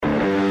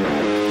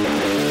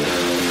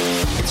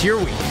It's your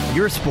week,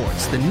 your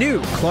sports, the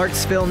new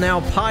Clarksville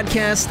Now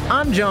podcast.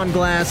 I'm John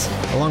Glass,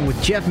 along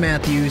with Jeff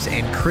Matthews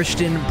and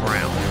Christian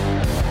Brown.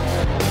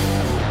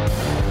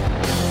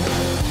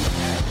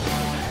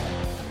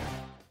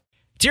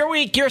 It's your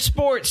week, your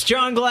sports.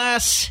 John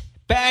Glass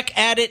back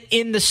at it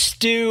in the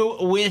stew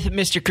with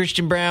Mr.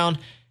 Christian Brown,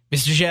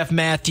 Mr. Jeff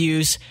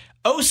Matthews.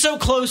 Oh, so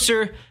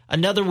closer.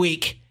 Another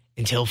week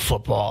until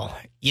football.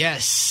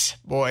 Yes,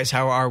 boys,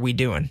 how are we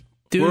doing?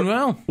 Doing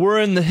well. We're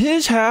in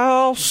his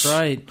house. That's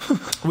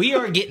right. We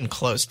are getting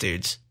close,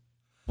 dudes.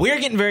 We are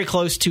getting very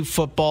close to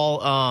football.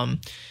 I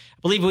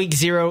believe week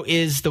 0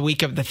 is the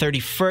week of the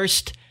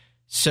 31st.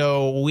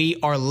 So we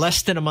are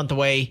less than a month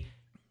away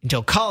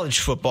until college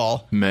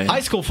football. Man.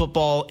 High school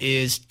football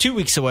is 2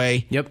 weeks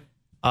away. Yep.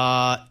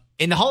 And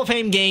the Hall of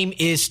Fame game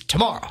is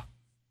tomorrow.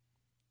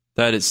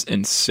 That is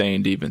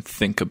insane to even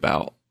think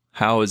about.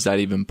 How is that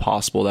even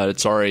possible that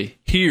it's already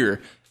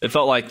here? It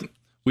felt like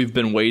we've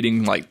been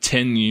waiting like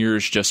 10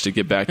 years just to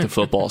get back to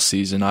football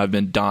season. I've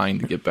been dying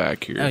to get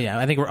back here. Oh, yeah.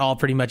 I think we're all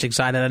pretty much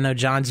excited. I know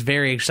John's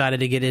very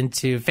excited to get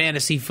into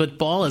fantasy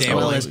football as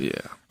well as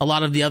a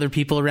lot of the other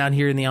people around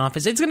here in the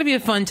office. It's going to be a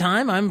fun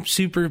time. I'm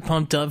super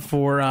pumped up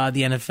for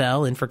the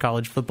NFL and for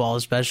college football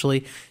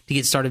especially to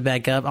get started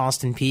back up.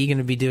 Austin Peay going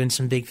to be doing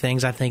some big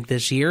things, I think,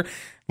 this year.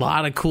 A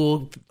lot of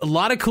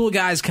cool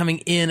guys coming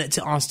in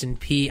to Austin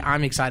Peay.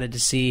 I'm excited to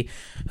see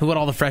what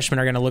all the freshmen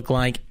are going to look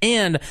like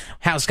and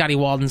how Scotty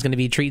Walden's going to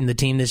be treating the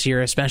team this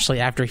year, especially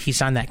after he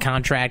signed that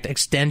contract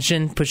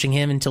extension, pushing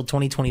him until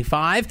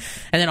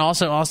 2025. And then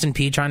also Austin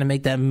Peay trying to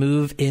make that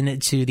move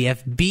into the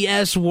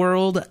FBS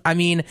world. I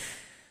mean,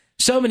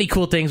 so many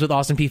cool things with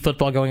Austin Peay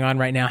football going on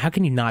right now. How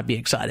can you not be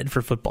excited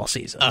for football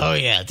season? Oh,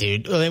 yeah,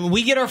 dude.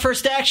 We get our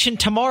first action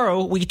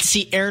tomorrow. We get to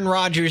see Aaron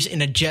Rodgers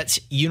in a Jets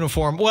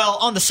uniform. Well,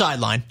 on the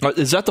sideline.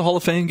 Is that the Hall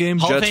of Fame game?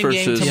 Hall Jets of Fame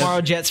versus... game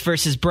tomorrow, Jets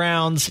versus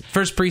Browns.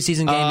 First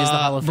preseason game is the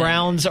Hall of Fame.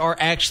 Browns are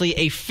actually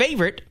a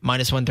favorite,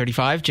 minus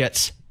 135.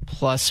 Jets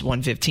plus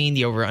 115.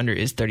 The over-under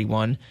is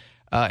 31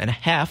 and a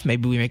half.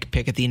 Maybe we make a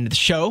pick at the end of the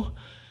show.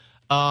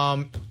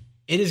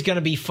 It is going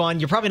to be fun.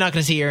 You're probably not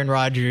going to see Aaron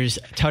Rodgers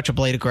touch a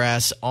blade of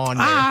grass on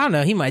there. I don't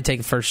know. He might take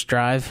a first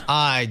drive.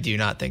 I do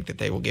not think that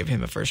they will give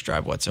him a first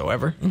drive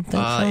whatsoever.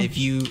 So. If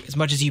you, as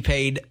much as you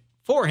paid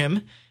for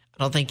him,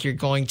 I don't think you're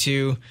going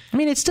to. I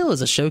mean, it still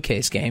is a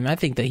showcase game. I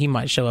think that he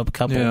might show up a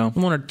couple,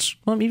 one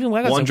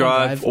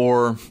drive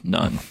or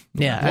none.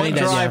 Yeah, one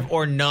drive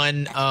or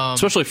none.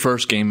 Especially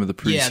first game of the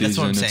preseason. Yeah, that's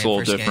what I'm saying, it's a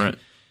little different.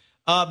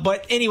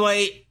 But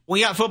anyway,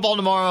 we got football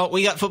tomorrow.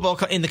 We got football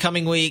in the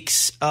coming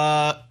weeks.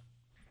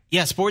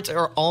 Yeah, sports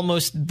are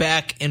almost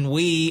back, and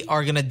we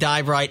are going to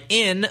dive right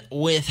in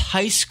with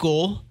high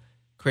school.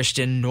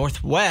 Christian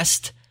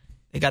Northwest.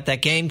 They got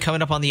that game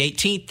coming up on the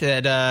 18th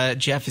that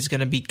Jeff is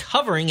going to be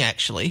covering,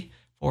 actually,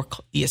 for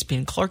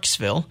ESPN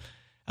Clarksville.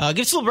 Give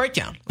us a little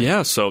breakdown.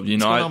 Yeah, so,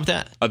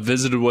 I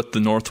visited with the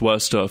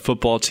Northwest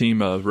football team,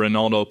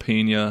 Ronaldo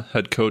Pena,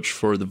 head coach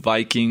for the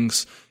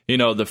Vikings.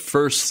 The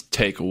first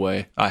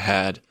takeaway I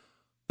had,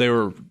 they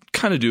were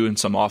kind of doing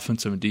some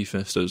offensive and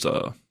defensive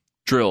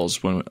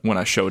drills when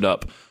I showed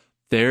up.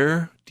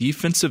 Their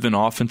defensive and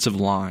offensive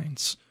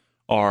lines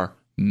are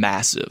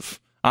massive.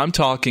 I'm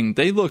talking,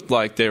 they looked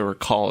like they were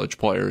college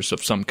players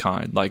of some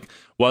kind. Like,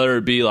 whether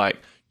it be like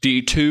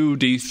D2,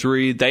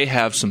 D3, they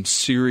have some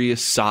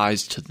serious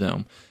size to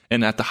them.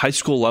 And at the high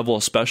school level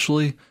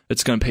especially,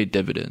 it's going to pay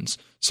dividends.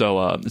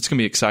 So it's going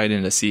to be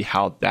exciting to see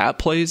how that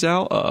plays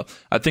out.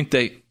 I think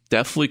they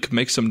definitely could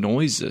make some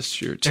noise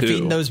this year, too. They're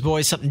feeding those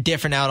boys something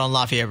different out on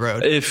Lafayette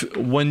Road.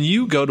 When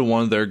you go to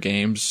one of their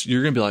games,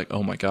 you're going to be like,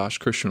 oh my gosh,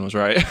 Christian was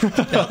right.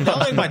 Don't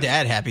make my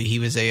dad happy. He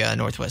was a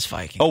Northwest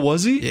Viking. Oh,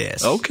 was he?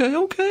 Yes.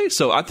 Okay.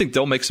 So I think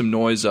they'll make some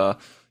noise. The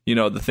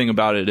thing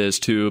about it is,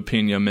 too,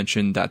 Pena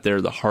mentioned that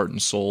they're the heart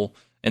and soul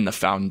and the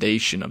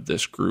foundation of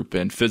this group,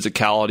 and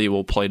physicality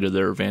will play to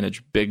their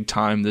advantage big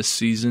time this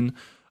season.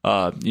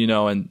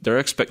 And their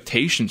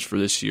expectations for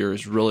this year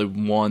is really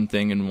one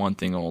thing and one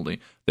thing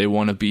only. They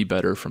want to be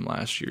better from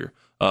last year.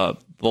 The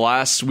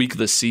last week of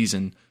the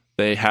season,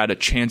 they had a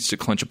chance to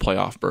clinch a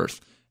playoff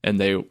berth, and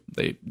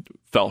they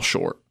fell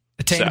short.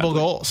 Attainable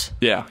goals.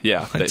 Yeah.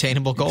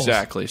 Attainable goals.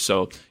 Exactly.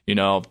 So,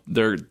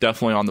 they're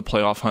definitely on the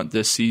playoff hunt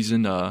this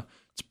season.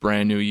 It's a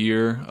brand new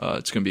year.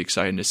 It's going to be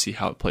exciting to see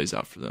how it plays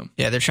out for them.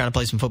 Yeah, they're trying to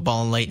play some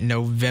football in late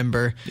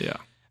November.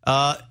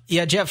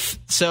 Yeah. Jeff,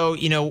 so,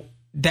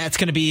 that's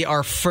going to be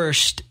our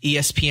first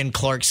ESPN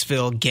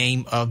Clarksville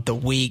game of the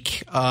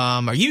week.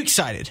 Are you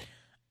excited?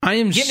 I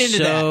am getting into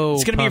so that.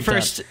 It's going to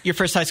be your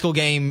first high school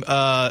game for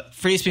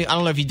ESPN. I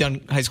don't know if you've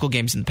done high school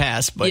games in the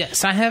past, but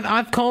yes, I have.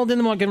 I've called in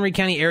the Montgomery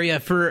County area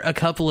for a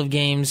couple of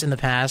games in the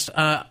past,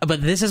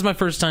 but this is my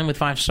first time with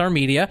 5 Star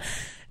Media.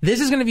 This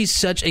is going to be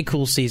such a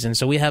cool season.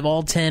 So we have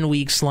all 10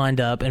 weeks lined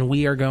up, and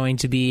we are going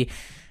to be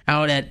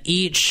out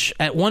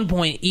at one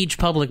point each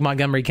public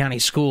Montgomery County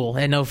school.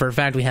 And know for a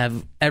fact we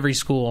have every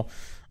school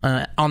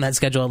on that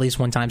schedule at least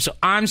one time. So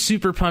I'm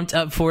super pumped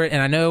up for it,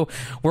 and I know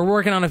we're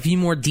working on a few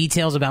more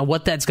details about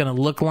what that's going to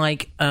look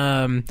like.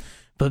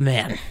 But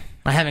man,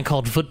 I haven't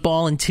called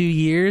football in 2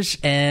 years,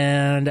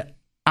 and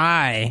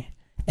I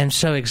am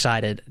so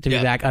excited to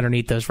be back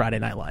underneath those Friday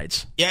night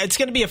lights. Yeah, it's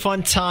going to be a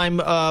fun time.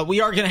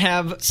 We are going to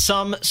have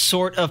some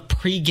sort of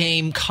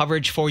pregame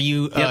coverage for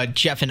you,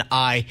 Jeff and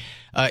I,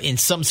 in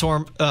some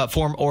form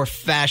or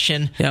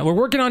fashion. Yeah, we're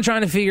working on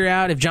trying to figure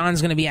out if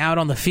John's going to be out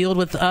on the field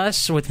with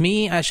us, with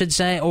me, I should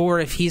say, or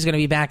if he's going to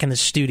be back in the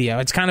studio.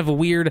 It's kind of a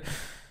weird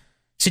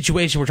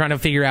situation we're trying to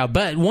figure out,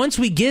 but once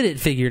we get it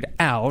figured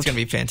out, it's gonna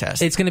be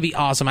fantastic. It's gonna be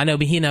awesome. I know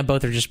he and I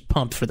both are just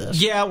pumped for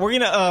this. Yeah, we're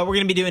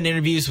gonna be doing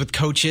interviews with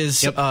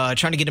coaches, trying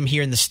to get them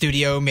here in the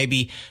studio.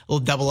 Maybe we'll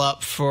double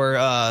up for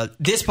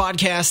this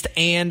podcast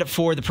and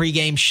for the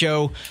pregame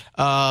show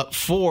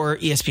for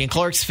ESPN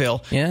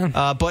Clarksville.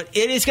 Yeah, but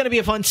it is gonna be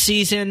a fun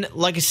season.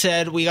 Like I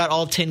said, we got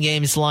all 10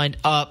 games lined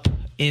up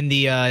in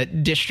the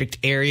district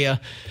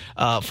area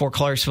for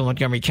Clarksville,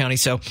 Montgomery County.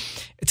 So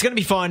it's going to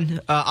be fun.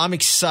 I'm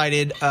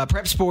excited.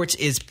 Prep sports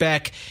is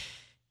back.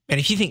 And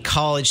if you think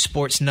college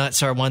sports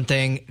nuts are one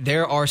thing,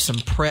 there are some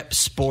prep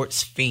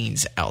sports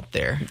fiends out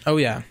there. Oh,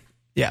 yeah.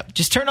 Yeah.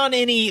 Just turn on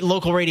any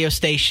local radio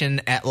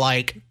station at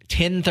like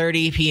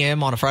 10:30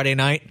 p.m. on a Friday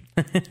night,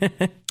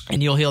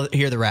 and you'll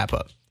hear the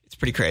wrap-up. It's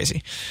pretty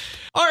crazy.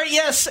 All right,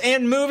 yes,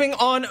 and moving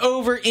on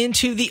over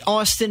into the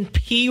Austin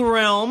Peay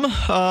realm,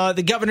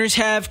 the Governors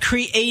have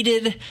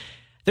created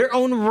their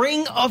own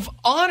Ring of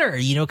Honor,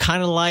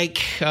 kind of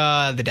like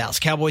the Dallas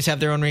Cowboys have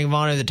their own Ring of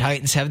Honor, the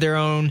Titans have their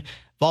own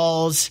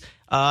Vols,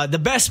 the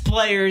best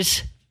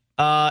players,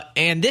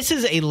 and this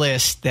is a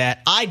list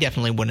that I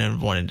definitely wouldn't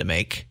have wanted to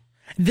make.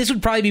 This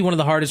would probably be one of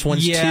the hardest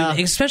ones, too,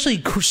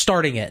 especially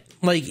starting it.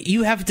 Like,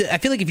 you have to, I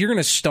feel like if you're going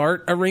to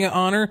start a Ring of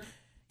Honor,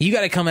 you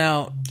got to come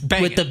out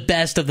with the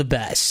best of the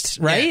best,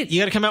 right? Yeah,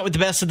 you got to come out with the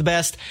best of the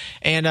best.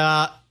 And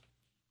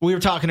we were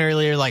talking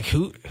earlier, like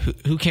who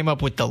came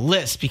up with the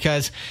list,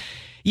 because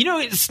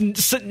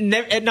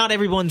not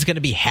everyone's going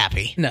to be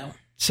happy. No.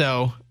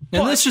 So,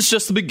 and this is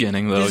just the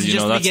beginning, though. That's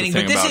the thing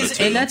about it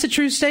too. And that's a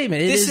true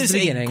statement. This is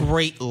a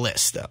great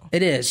list, though.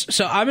 It is.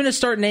 So I'm going to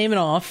start naming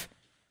off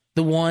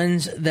the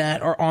ones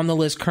that are on the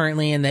list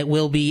currently and that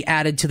will be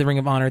added to the Ring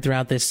of Honor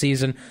throughout this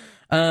season.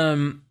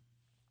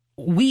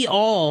 We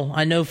all,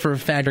 I know for a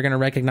fact, are going to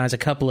recognize a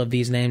couple of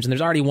these names, and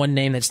there's already one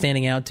name that's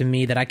standing out to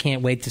me that I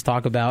can't wait to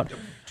talk about.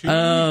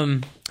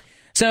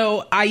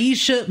 So,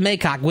 Aisha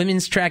Maycock,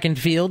 women's track and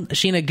field.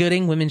 Sheena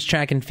Gooding, women's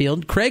track and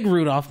field. Craig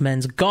Rudolph,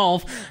 men's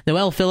golf.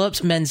 Noelle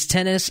Phillips, men's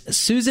tennis.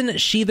 Susan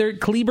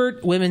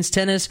Sheether-Klebert, women's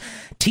tennis.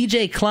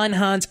 TJ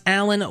Kleinhans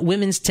Allen,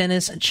 women's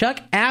tennis.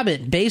 Chuck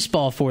Abbott,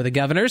 baseball for the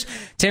Governors.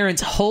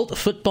 Terrence Holt,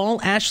 football.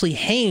 Ashley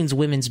Haynes,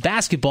 women's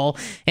basketball.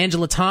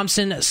 Angela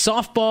Thompson,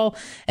 softball.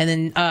 And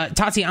then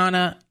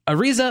Tatiana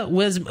Ariza,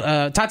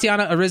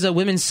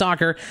 women's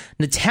soccer.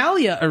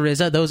 Natalia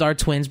Ariza, those are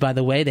twins, by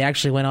the way. They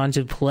actually went on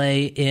to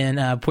play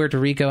in Puerto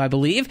Rico, I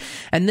believe.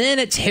 And then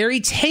it's Terry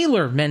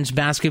Taylor, men's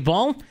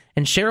basketball,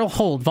 and Cheryl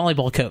Holt,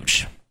 volleyball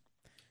coach.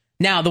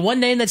 Now, the one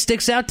name that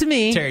sticks out to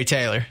me, Terry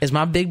Taylor, is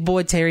my big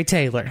boy, Terry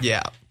Taylor.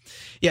 Yeah,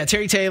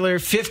 Terry Taylor,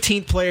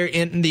 15th player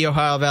in the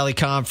Ohio Valley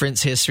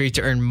Conference history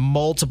to earn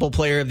multiple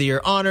Player of the Year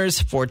honors,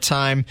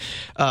 4-time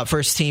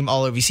first-team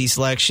All-OVC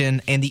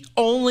selection, and the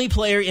only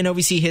player in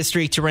OVC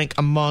history to rank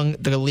among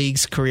the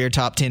league's career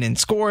top 10 in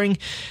scoring,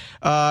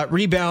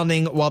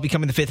 rebounding, while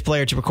becoming the 5th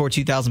player to record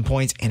 2,000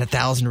 points and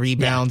 1,000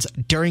 rebounds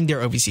during their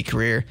OVC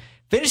career.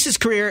 Finished his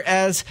career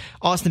as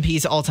Austin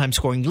Peay's all-time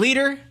scoring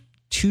leader,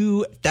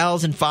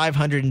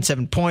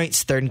 2,507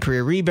 points, 3rd in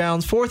career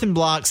rebounds, 4th in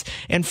blocks,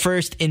 and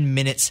 1st in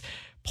minutes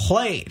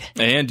played.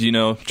 And,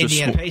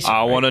 just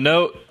I want to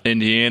note,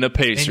 Indiana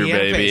Pacer,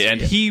 baby.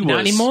 And he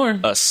was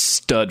a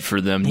stud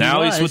for them.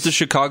 Now he's with the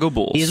Chicago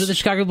Bulls. He is with the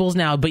Chicago Bulls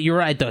now, but you're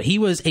right, though. He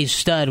was a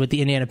stud with the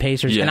Indiana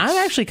Pacers. Yes. And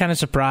I'm actually kind of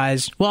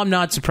surprised. Well, I'm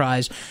not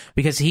surprised,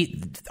 because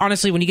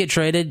honestly, when you get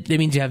traded, it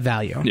means you have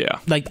value. Yeah.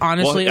 Like,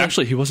 honestly. Well,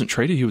 actually, he wasn't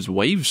traded. He was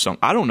waived.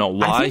 I don't know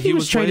why I think he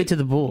was traded to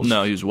the Bulls.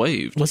 No, he was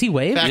waived. Was he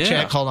waived? Fact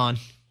check. Hold on.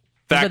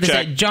 Fact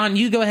check. John,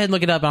 you go ahead and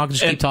look it up, and I'll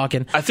just keep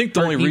talking. I think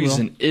the only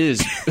reason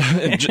is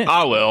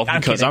I will,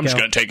 because I'm just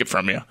going to take it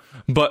from you.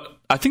 But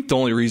I think the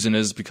only reason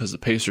is because the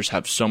Pacers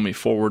have so many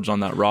forwards on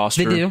that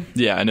roster. They do.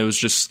 Yeah, and it was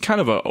just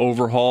kind of an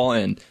overhaul.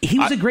 And he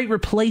was a great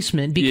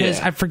replacement, because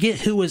I forget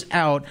who was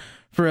out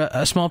for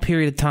a small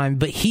period of time,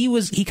 but he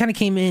kind of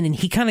came in and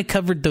he kind of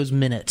covered those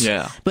minutes.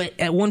 Yeah. But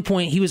at one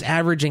point he was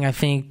averaging, I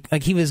think,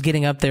 like he was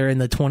getting up there in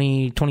the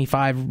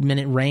 20-25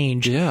 minute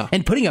range. Yeah.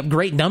 And putting up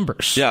great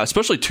numbers. Yeah,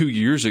 especially 2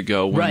 years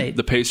ago when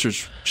the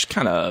Pacers just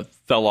kind of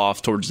fell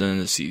off towards the end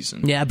of the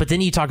season. Yeah, but then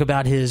you talk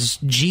about his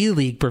G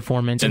League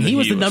performance, and he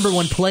was the number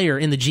one player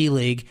in the G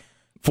League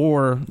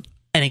for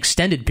an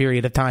extended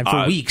period of time,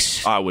 for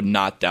weeks. I would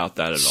not doubt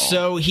that at all.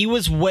 So he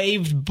was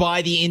waived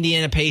by the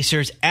Indiana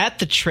Pacers at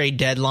the trade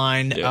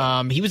deadline.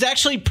 Yeah. He was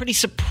actually pretty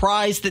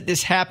surprised that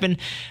this happened,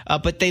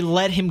 but they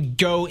let him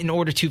go in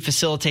order to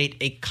facilitate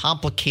a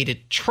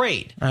complicated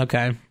trade.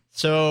 Okay.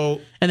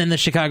 So, and then the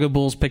Chicago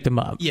Bulls picked him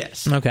up.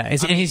 Yes. Okay.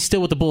 And he's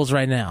still with the Bulls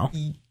right now.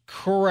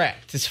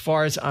 Correct, as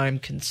far as I'm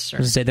concerned.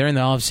 I was gonna say, they're in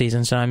the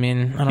offseason, so I mean,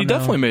 I don't know. He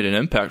definitely made an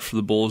impact for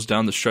the Bulls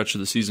down the stretch of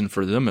the season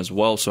for them as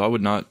well, so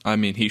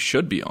he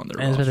should be on their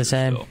roster. I was about to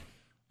say.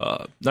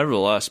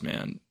 nevertheless,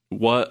 man,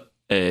 what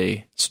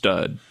a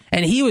stud.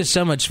 And he was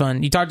so much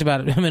fun. You talked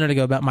about it a minute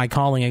ago about my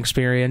calling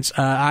experience.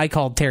 I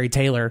called Terry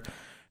Taylor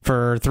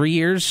for 3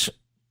 years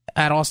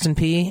at Austin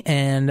Peay,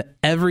 and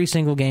every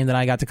single game that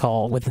I got to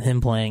call with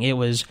him playing, it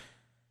was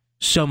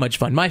so much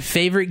fun. My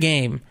favorite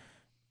game,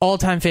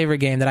 all-time favorite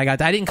game that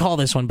I didn't call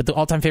this one, but the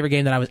all-time favorite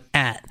game that I was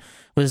at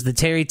was the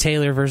Terry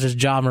Taylor versus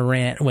Ja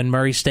Morant when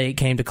Murray State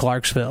came to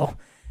Clarksville.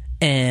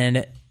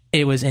 And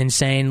it was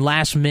insane.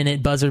 Last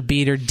minute buzzer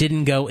beater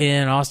didn't go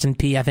in. Austin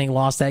Peay, I think,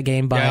 lost that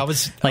game by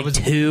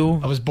two.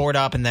 I was bored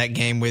up in that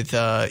game with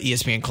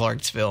ESPN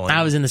Clarksville. And,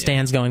 I was in the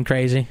stands going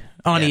crazy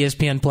on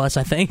ESPN Plus,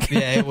 I think.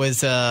 Yeah,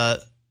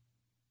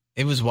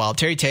 it was wild.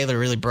 Terry Taylor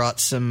really brought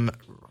some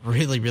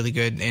really, really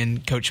good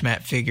and Coach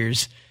Matt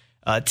Figure's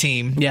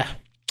team. Yeah,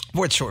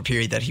 for the short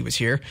period that he was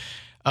here.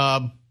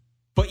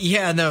 But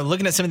yeah, no,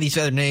 looking at some of these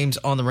other names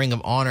on the Ring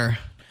of Honor.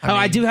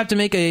 I do have to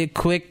make a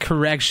quick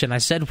correction. I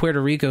said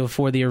Puerto Rico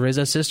for the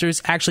Ariza sisters.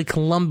 Actually,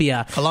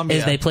 Colombia.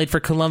 As they played for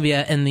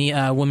Colombia in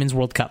the Women's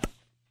World Cup.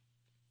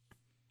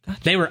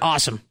 Gotcha. They were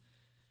awesome.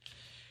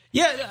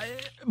 Yeah,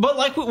 but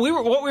like what we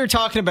were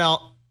talking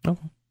about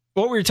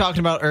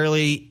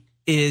early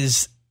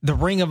is the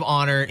Ring of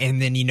Honor,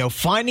 and then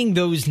finding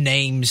those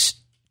names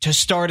to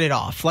start it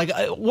off. Like,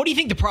 what do you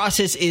think the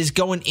process is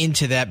going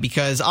into that?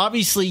 Because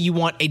obviously you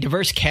want a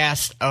diverse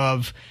cast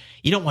of,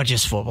 you don't want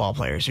just football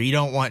players, or you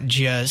don't want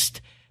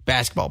just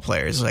basketball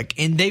players. Like,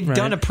 and they've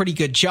done a pretty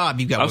good job.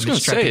 You've got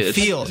women's track and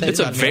field. It's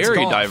a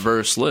very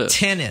diverse list.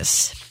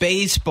 Tennis,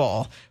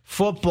 baseball,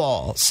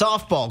 football,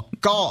 softball,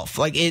 golf.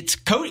 Like, it's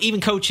even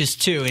coaches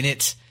too. And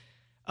it's,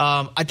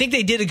 I think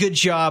they did a good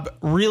job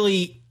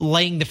really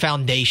laying the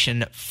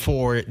foundation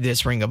for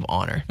this Ring of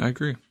Honor. I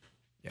agree.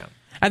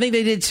 I think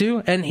they did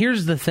too. And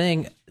here's the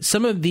thing.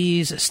 Some of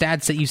these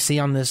stats that you see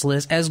on this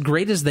list, as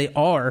great as they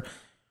are,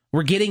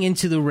 we're getting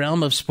into the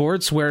realm of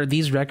sports where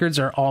these records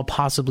are all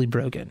possibly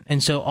broken.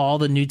 And so all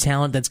the new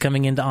talent that's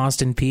coming into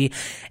Austin Peay,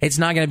 it's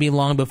not going to be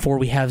long before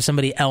we have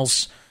somebody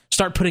else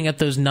start putting up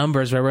those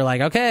numbers where we're like,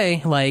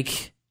 okay,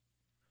 like,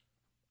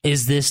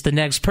 is this the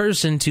next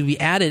person to be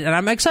added? And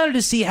I'm excited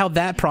to see how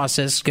that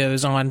process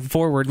goes on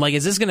forward. Like,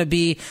 is this going to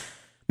be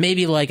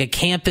maybe like a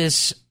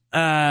campus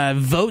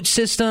vote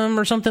system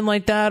or something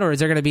like that, or is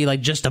there going to be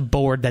like just a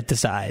board that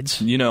decides?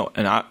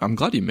 And I'm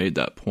glad you made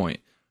that point.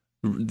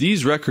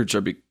 These records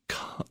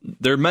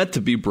they're meant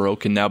to be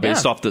broken now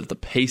based off the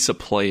pace of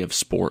play of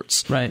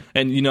sports, right?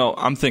 And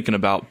I'm thinking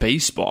about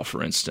baseball,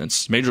 for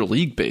instance, Major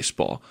League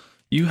Baseball.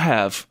 You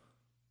have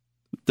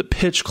the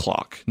pitch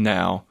clock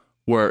now,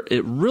 where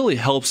it really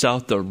helps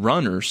out the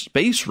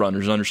base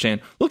runners, understand.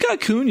 Look at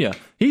Acuna;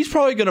 he's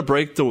probably going to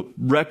break the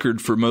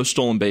record for most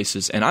stolen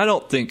bases, and I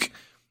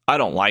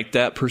don't like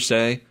that per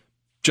se,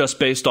 just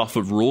based off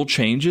of rule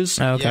changes.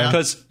 Okay.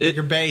 Because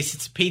your base,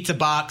 it's a pizza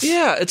box.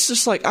 Yeah, it's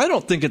just like, I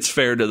don't think it's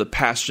fair to the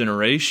past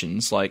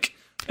generations. Like,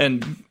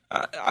 and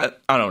I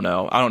don't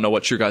know. I don't know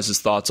what your guys'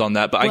 thoughts on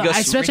that, but I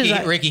guess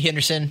Ricky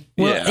Henderson.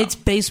 Well, it's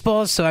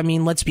baseball, so I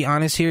mean, let's be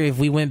honest here. If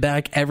we went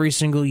back every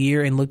single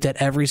year and looked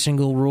at every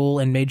single rule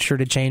and made sure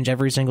to change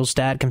every single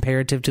stat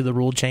comparative to the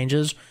rule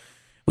changes,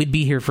 we'd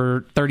be here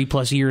for 30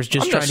 plus years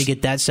just trying to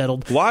get that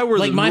settled. Why were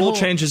the rule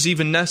changes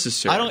even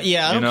necessary? I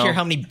don't care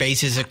how many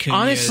bases Acuna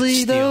honestly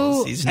steals.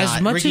 Though, he's not.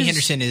 as much Ricky as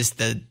Henderson is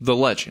the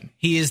legend.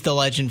 He is the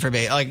legend for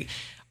base. Like,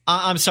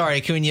 I'm sorry,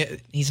 Acuna,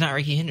 he's not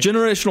Ricky Henderson.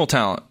 Generational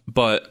talent,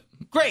 but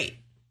great.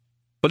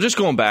 But just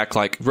going back,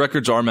 like,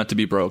 records are meant to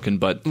be broken,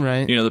 but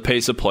the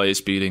pace of play is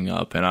speeding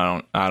up, and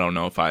I don't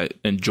know if I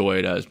enjoy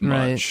it as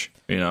much.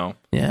 Yeah,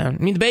 I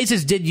mean, the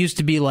bases did used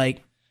to be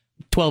like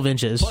 12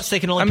 inches. Plus, they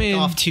can only pick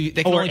off two.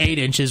 They can or 8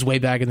 inches way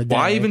back in the day.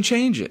 Why even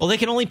change it? Well, they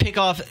can only pick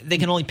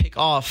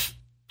off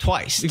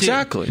twice.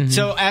 Exactly. Mm-hmm.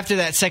 So after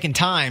that second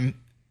time,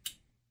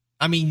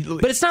 I mean,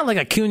 but it's not like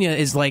Acuna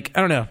is like, I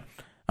don't know.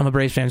 I'm a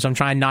Braves fan, so I'm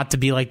trying not to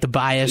be like the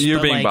bias.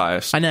 You're being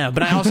biased. I know,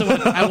 but I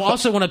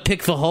also want to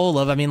pick the whole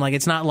of. I mean, like,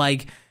 it's not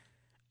like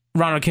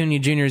Ronald Acuna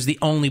Jr. is the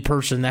only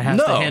person that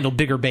has to handle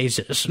bigger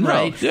bases,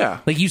 right? Yeah.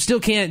 Like, you still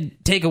can't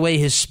take away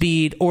his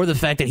speed or the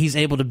fact that he's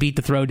able to beat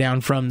the throw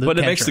down from the But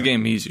catcher. It makes the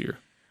game easier.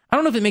 I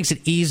don't know if it makes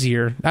it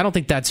easier. I don't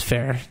think that's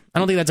fair. I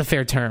don't think that's a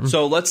fair term.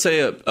 So let's say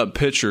a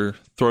pitcher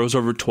throws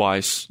over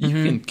twice. You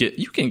can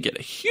get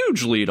a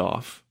huge lead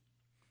off.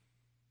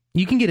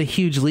 You can get a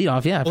huge lead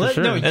off, yeah, for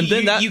sure. No, and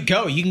then you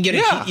go. You can get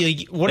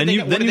what are they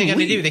going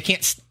to do? They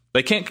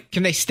can't.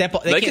 Can they step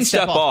off? They can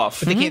step off.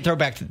 But they can't throw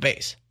back to the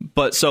base.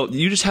 But so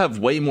you just have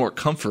way more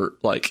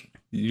comfort. Like,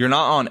 you're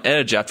not on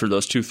edge after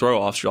those two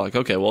throw-offs. You're like,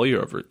 okay, well,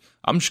 you're over.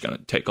 I'm just going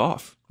to take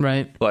off.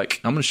 Right.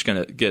 Like, I'm just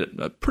going to get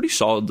a pretty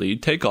solid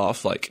lead, take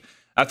off. Like,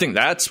 I think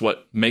that's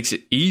what makes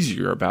it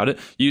easier about it.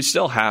 You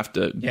still have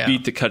to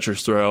beat the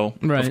catcher's throw,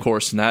 of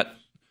course, and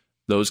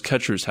those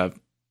catchers have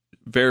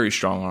very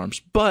strong arms.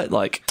 But,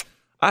 like,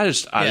 I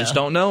just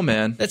don't know,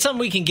 man. That's something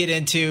we can get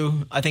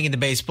into, I think, in the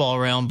baseball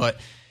realm. But,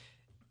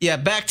 yeah,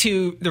 back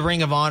to the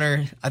Ring of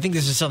Honor. I think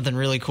this is something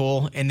really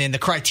cool. And then the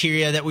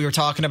criteria that we were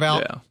talking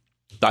about. Yeah.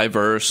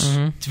 Diverse.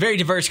 Mm-hmm. It's very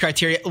diverse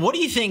criteria. What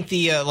do you think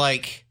the,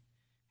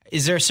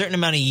 is there a certain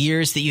amount of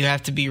years that you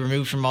have to be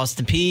removed from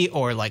Austin Peay,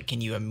 or like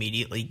can you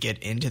immediately get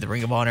into the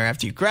Ring of Honor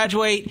after you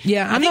graduate?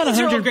 Yeah, I think these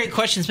are all great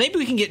questions. Maybe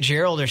we can get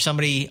Gerald or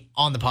somebody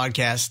on the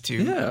podcast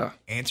to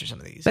answer some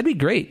of these. That'd be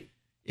great.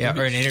 Yeah,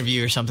 or an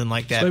interview or something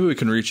like that. So maybe we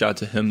can reach out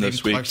to him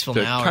this week to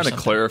kind of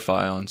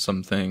clarify on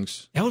some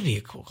things. That would be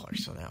a cool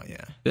Clarksville Now,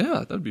 yeah.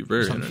 Yeah, that'd be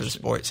very interesting. For the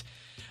sports.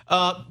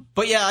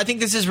 But yeah, I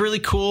think this is really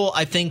cool.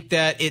 I think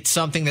that it's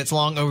something that's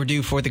long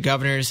overdue for the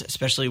Governors,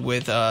 especially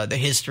with the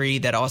history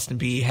that Austin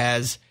Peay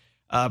has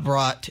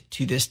brought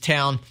to this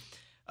town.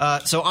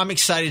 So I'm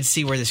excited to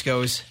see where this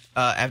goes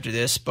after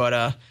this.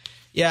 But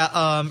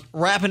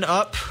wrapping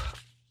up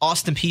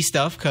Austin Peay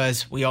stuff,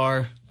 because we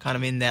are kind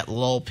of in that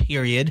lull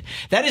period.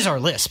 That is our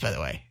list, by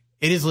the way.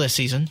 It is list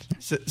season,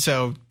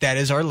 so that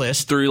is our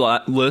list. 3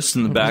 lists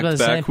in the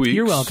back-to-back weeks.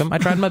 You're welcome. I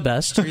tried my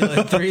best.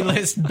 3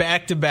 lists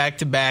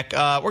back-to-back.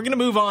 We're going to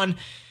move on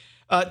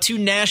to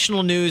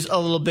national news a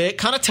little bit,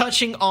 kind of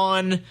touching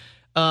on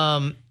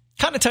the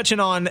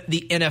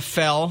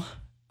NFL.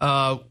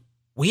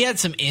 We had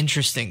some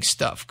interesting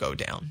stuff go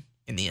down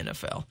in the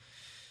NFL.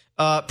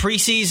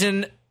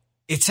 Preseason,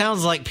 it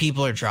sounds like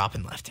people are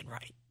dropping left and right.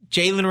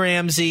 Jalen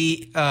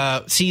Ramsey,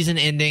 season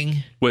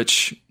ending.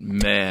 Which,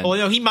 man. Well,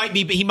 no, he might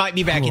be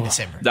back in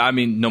December. I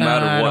mean, no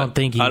matter what. I don't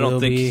think he will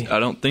be. I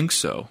don't think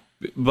so.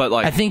 But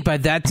like, I think by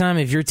that time,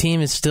 if your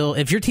team is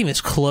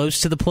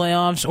close to the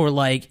playoffs or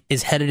like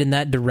is headed in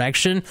that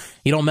direction,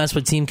 you don't mess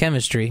with team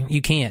chemistry.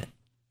 You can't.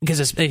 Because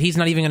if he's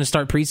not even going to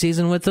start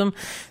preseason with them,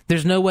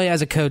 there's no way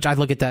as a coach I'd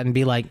look at that and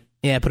be like,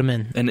 yeah, put him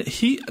in. And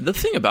the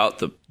thing about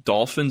the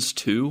Dolphins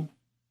too,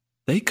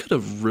 they could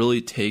have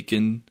really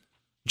taken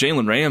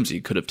Jalen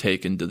Ramsey could have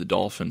taken to the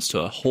Dolphins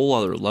to a whole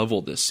other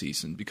level this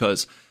season,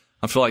 because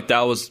I feel like that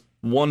was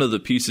one of the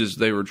pieces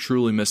they were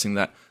truly missing,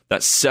 that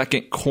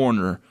second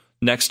corner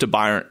next to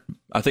Byron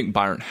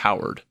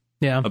Howard.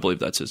 Yeah. I believe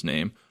that's his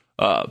name.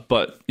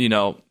 But,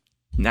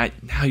 now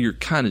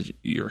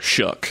you're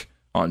shook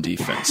on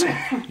defense.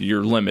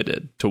 You're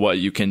limited to what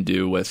you can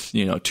do with,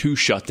 2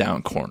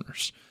 shutdown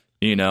corners.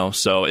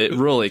 So it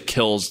really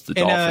kills the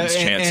Dolphins'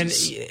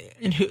 chances.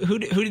 And who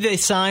did they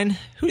sign?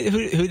 Who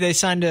did they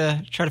sign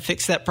to try to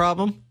fix that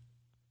problem?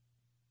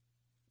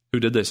 Who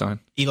did they sign?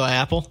 Eli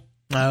Apple.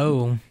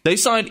 Oh, they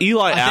signed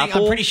Eli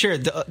Apple. I'm pretty sure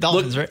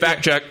Dolphins, right?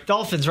 Fact check.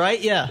 Dolphins,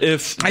 right? Yeah.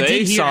 If I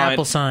did hear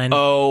Apple sign.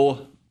 I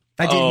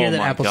did hear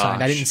that Apple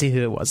signed. I didn't see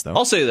who it was though.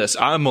 I'll say this: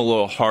 I'm a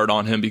little hard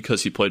on him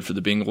because he played for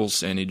the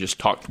Bengals and he just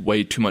talked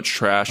way too much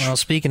trash. Well,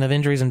 speaking of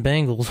injuries and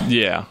Bengals,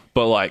 yeah,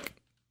 but like.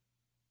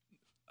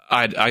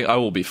 I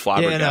will be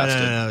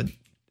flabbergasted. No.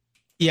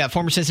 Yeah,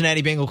 former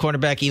Cincinnati Bengal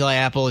cornerback Eli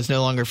Apple is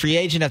no longer a free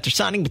agent after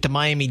signing with the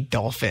Miami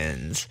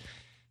Dolphins.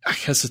 I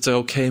guess it's an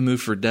okay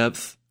move for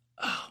depth.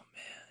 Oh,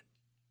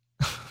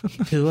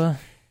 man. Tua?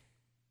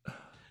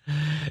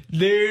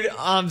 Dude,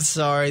 I'm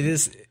sorry.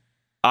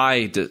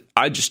 I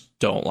just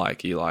don't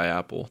like Eli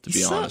Apple, to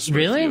be honest with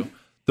really? you.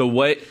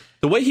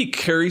 The way he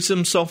carries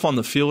himself on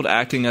the field,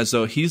 acting as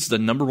though he's the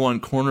number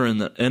 1 corner in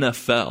the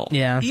NFL.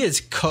 Yeah, he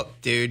is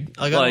cooked, dude.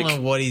 I don't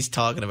know what he's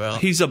talking about.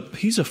 He's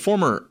a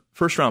former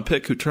first-round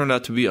pick who turned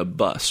out to be a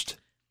bust.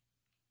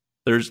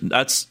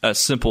 That's as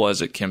simple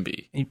as it can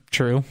be.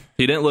 True.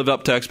 He didn't live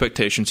up to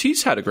expectations.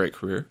 He's had a great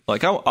career.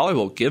 Like I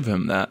will give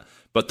him that.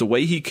 But the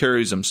way he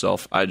carries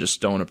himself, I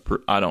just don't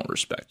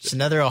respect it. It's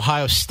another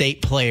Ohio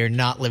State player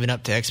not living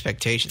up to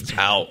expectations.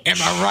 Ouch. Am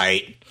I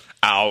right?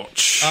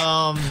 Ouch.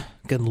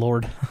 Good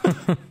Lord.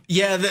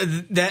 Yeah,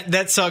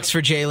 that sucks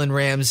for Jalen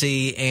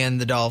Ramsey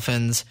and the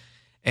Dolphins.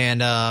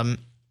 And, I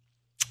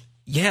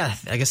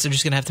guess they're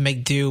just going to have to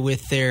make do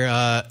with their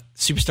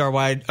superstar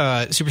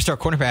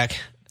cornerback,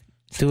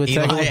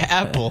 Eli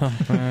Apple.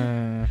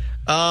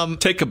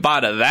 Take a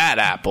bite of that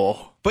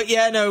apple. But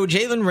yeah, no,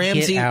 Jalen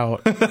Ramsey. Get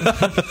out.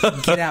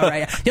 Get out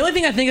right now. The only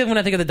thing I think of when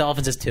I think of the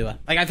Dolphins is Tua.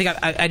 Like, I think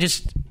I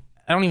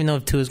don't even know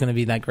if Tua is going to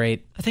be that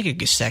great. I think of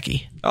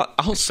Gesicki.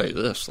 I'll say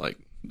this, like,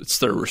 it's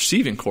their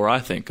receiving core I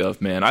think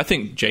of, man. I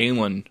think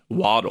Jalen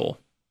Waddle.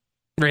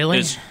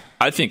 Really?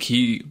 I think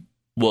he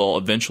will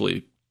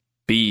eventually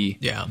be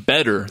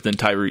better than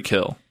Tyreek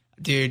Hill.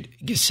 Dude,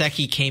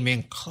 Gesicki came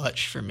in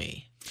clutch for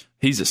me.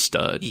 He's a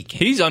stud.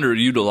 He's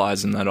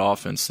underutilized in that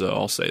offense, though.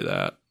 I'll say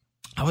that.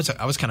 I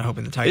was kind of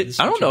hoping the Titans.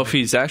 I don't know if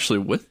he's actually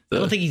with the.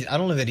 I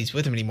don't know that he's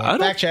with him anymore.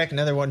 Fact check,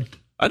 another one.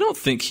 I don't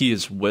think he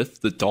is with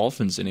the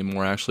Dolphins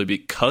anymore, actually,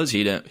 because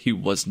he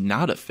was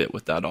not a fit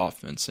with that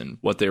offense and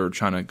what they were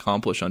trying to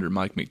accomplish under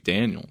Mike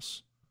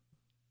McDaniels.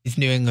 He's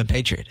New England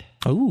Patriot.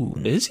 Oh,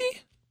 is he?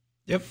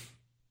 Yep.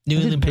 New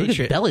England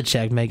Patriot.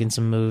 Belichick making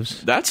some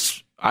moves.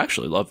 I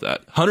actually love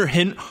that. Hunter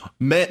Henry,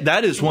 man,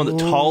 that is one of the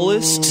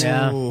tallest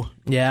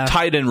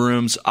tight end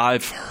rooms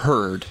I've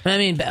heard. I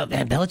mean,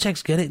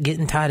 Belichick's good at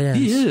getting tight ends.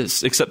 He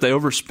is, except they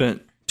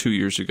overspent 2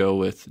 years ago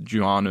with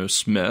Juanu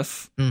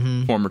Smith,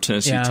 former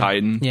Tennessee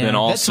Titan, and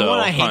also that's the one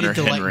I hated Hunter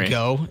to Henry. Let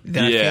go.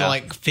 That I feel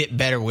like fit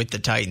better with the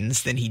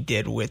Titans than he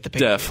did with the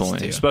Patriots.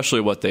 Definitely,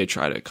 especially what they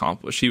try to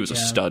accomplish. He was a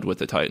stud with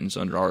the Titans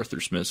under Arthur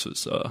Smith's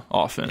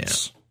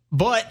offense.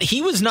 But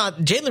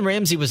Jalen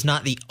Ramsey was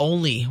not the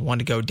only one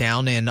to go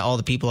down, and all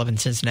the people up in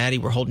Cincinnati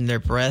were holding their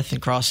breath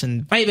and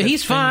crossing but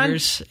he's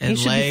fingers fine.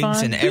 and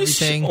legs and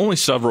everything. Only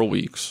several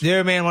weeks.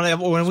 Yeah, man.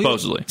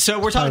 Supposedly. So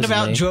we're talking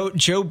about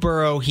Joe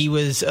Burrow. He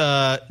was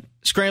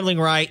scrambling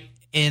right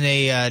in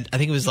I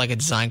think it was like a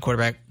design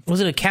quarterback. Was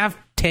it a calf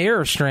tear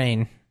or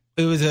strain?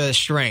 It was a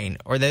strain,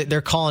 or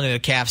they're calling it a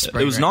calf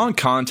sprain. It was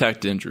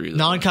non-contact injury.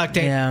 Non-contact.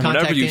 Yeah.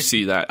 Whenever you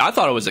see that, I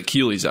thought it was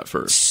Achilles at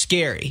first.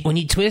 Scary. When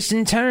you twist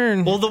and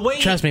turn. Well,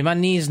 trust me, my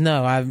knees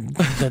know.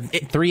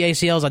 The 3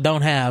 ACLs I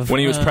don't have.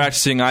 When he was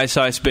practicing Ice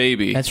Ice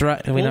Baby. That's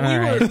right.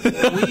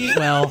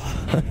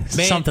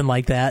 Something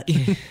like that.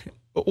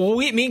 Well,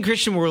 me and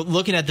Christian were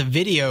looking at the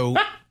video.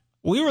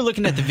 We were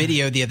looking at the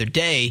video the other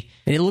day.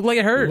 And it looked like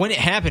it hurt. When it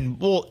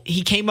happened, well,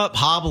 he came up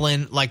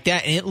hobbling like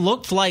that, and it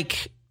looked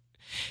like...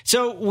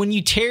 So when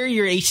you tear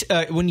your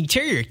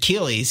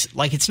Achilles,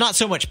 like, it's not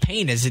so much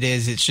pain as it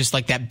is. It's just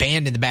like that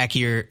band in the back of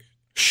your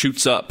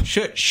shoots up,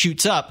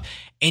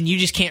 and you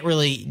just can't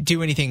really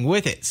do anything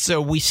with it.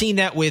 So we've seen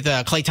that with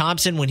Klay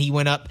Thompson when he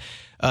went up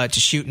to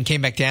shoot and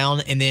came back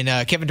down, and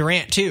then Kevin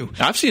Durant too.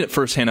 I've seen it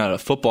firsthand at a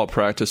football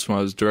practice when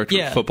I was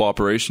director of football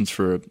operations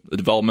for a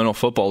developmental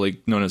football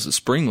league known as the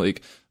Spring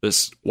League.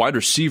 This wide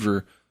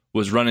receiver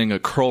was running a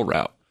curl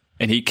route,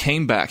 and he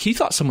came back. He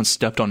thought someone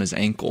stepped on his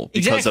ankle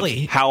because of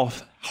how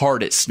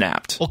hard it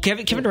snapped. Well,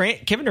 Kevin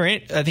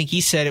Durant, I think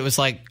he said it was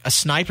like a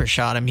sniper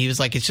shot him. He was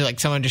like, it's just like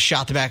someone just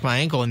shot the back of my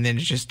ankle, and then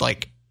it's just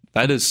like...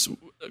 That is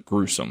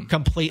gruesome.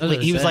 Completely.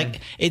 He was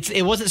like,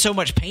 it wasn't so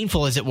much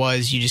painful as it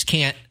was, you just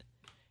can't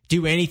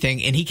do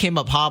anything. And he came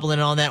up hobbling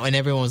on that when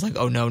everyone was like,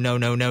 oh,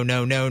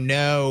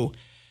 no.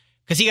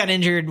 Because he got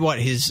injured,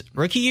 his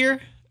rookie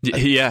year?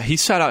 Yeah, he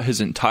sat out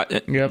his entire...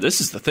 Yep. This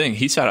is the thing.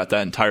 He sat out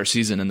that entire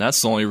season, and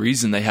that's the only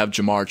reason they have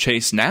Jamar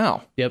Chase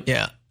now. Yep.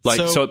 Yeah.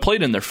 So it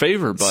played in their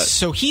favor, but...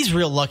 So he's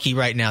real lucky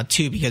right now,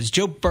 too, because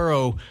Joe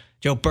Burr,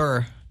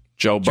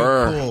 Joe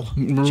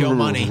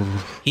Money,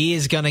 he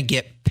is going to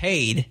get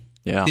paid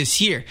this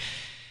year.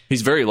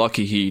 He's very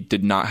lucky he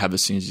did not have a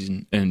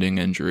season-ending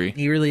injury.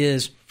 He really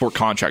is. For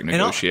contract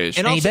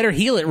negotiation. And he better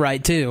heal it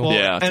right, too.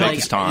 Well, take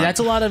his time.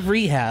 That's a lot of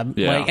rehab.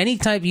 Yeah. Like,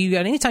 anytime you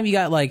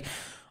got, like,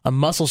 a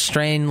muscle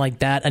strain like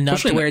that, enough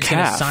especially to where it's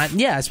going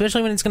to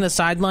especially when it's going to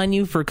sideline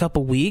you for a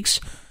couple weeks,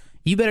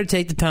 you better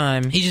take the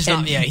time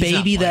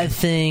baby that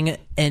thing,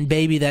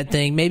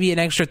 maybe an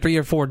extra 3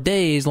 or 4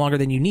 days longer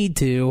than you need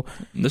to,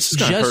 just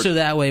so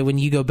that way when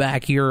you go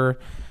back, you're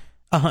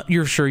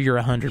sure you're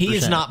 100%. He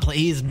is not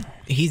he's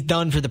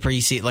done for the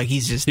preseason. Like,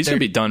 he's going to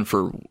be done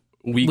for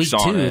weeks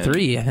week on 2 or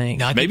 3, I think.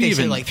 No, I think maybe they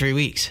even said like 3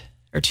 weeks.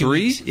 Or 2 3?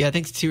 weeks. Yeah, I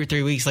think it's 2 or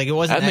 3 weeks. Like, it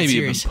wasn't that maybe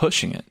serious. Even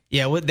pushing it.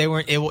 Yeah, they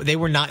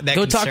were not that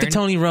Go concerned. talk to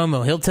Tony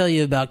Romo. He'll tell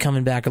you about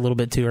coming back a little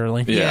bit too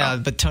early. Yeah,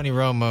 but Tony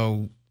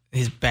Romo,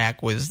 his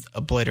back was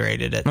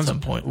obliterated at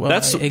some point. Well,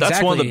 that's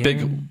one of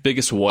the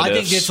biggest what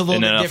ifs in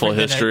NFL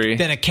history.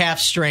 Than a calf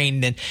strain,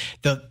 than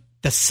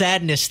the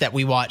sadness that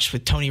we watched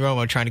with Tony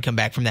Romo trying to come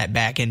back from that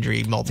back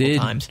injury multiple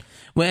times.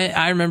 When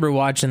I remember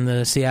watching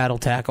the Seattle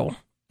tackle.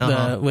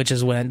 Which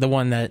is when the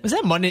one that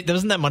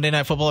wasn't that Monday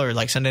Night Football or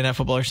like Sunday Night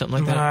Football or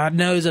something like that.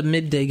 No, it was a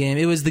midday game.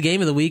 It was the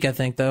game of the week, I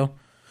think, though.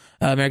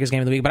 America's game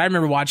of the week. But I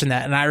remember watching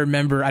that, and I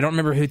don't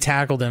remember who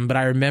tackled him, but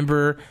I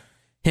remember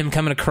him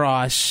coming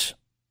across,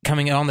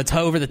 coming on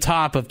over the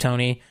top of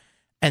Tony,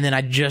 and then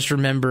I just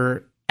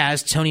remember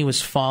as Tony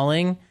was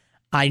falling,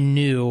 I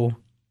knew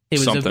it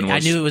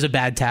was a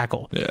bad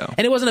tackle. Yeah,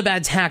 and it wasn't a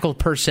bad tackle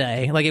per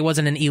se, like it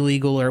wasn't an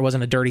illegal or it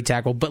wasn't a dirty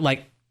tackle, but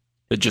like.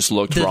 It just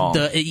looked wrong.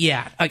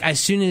 Like as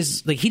soon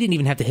as he didn't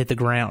even have to hit the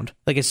ground.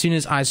 Like as soon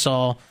as I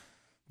saw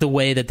the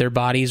way that their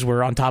bodies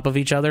were on top of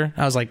each other,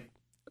 I was like,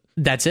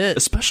 "That's it."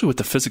 Especially with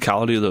the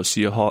physicality of those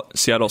Seattle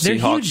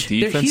Seahawks defenses,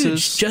 they're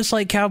huge, just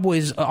like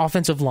Cowboys'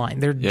 offensive line.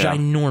 They're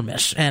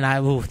ginormous, and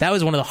that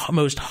was one of the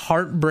most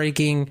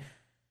heartbreaking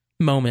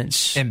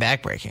moments and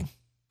backbreaking.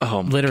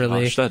 Oh, my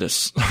literally! Gosh, that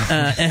is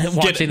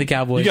watching the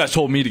Cowboys. You guys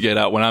told me to get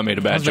out when I made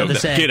a bad joke.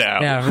 Get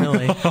out! Yeah,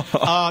 really.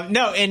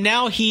 No, and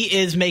now he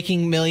is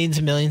making millions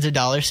and millions of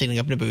dollars sitting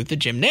up in a booth at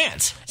Jim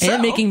Nantz,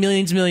 and making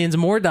millions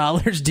more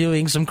dollars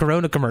doing some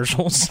Corona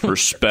commercials.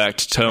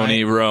 Respect,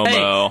 Tony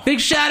Romo. Hey,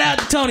 big shout out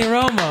to Tony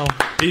Romo.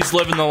 He's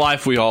living the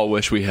life we all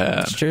wish we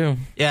had. It's true.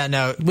 Yeah,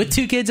 no, with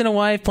 2 kids and a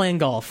wife playing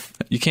golf.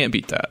 You can't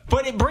beat that.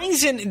 But it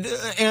brings in,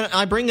 and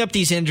I bring up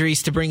these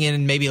injuries to bring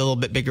in maybe a little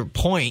bit bigger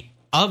point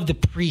of the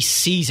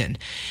preseason.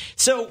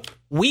 So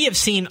we have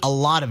seen a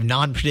lot of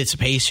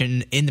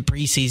non-participation in the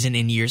preseason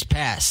in years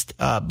past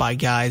by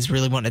guys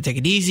really wanting to take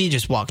it easy,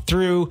 just walk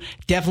through,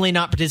 definitely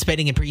not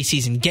participating in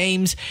preseason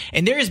games.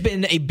 And there has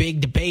been a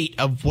big debate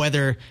of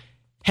whether,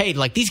 hey,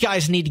 like these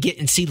guys need to get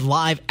and see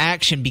live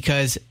action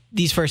because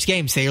these first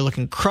games, they are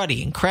looking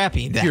cruddy and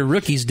crappy. Your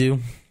rookies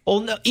do.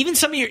 Well, no, even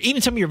some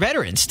of your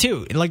veterans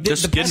too. Like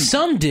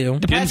some do.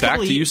 Getting back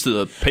to used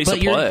to the pace of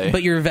play.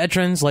 But your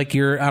veterans, like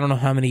I don't know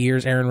how many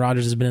years Aaron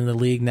Rodgers has been in the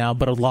league now,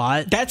 but a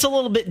lot. That's a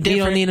little bit different.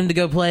 You don't need him to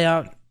go play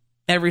out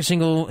every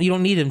single. You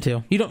don't need him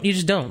to. You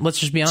just don't. Let's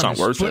just be honest. It's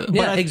not worth it.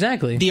 Yeah,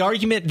 exactly. The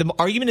argument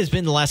has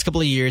been the last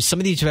couple of years.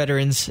 Some of these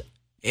veterans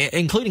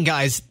including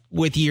guys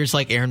with years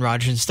like Aaron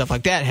Rodgers and stuff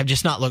like that, have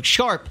just not looked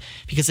sharp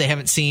because they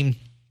haven't seen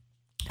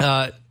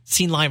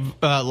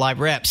live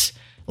reps,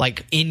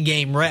 like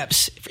in-game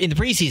reps in the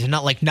preseason,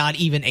 not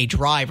even a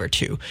drive or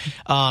two.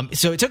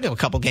 So it took them a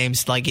couple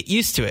games to get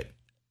used to it.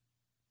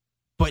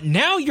 But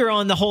now you're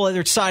on the whole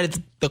other side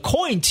of the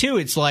coin, too.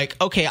 It's like,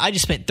 okay, I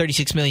just spent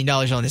 $36 million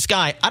on this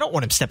guy. I don't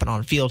want him stepping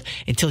on the field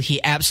until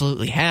he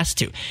absolutely has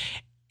to.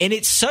 And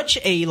it's such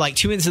a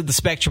two ends of the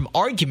spectrum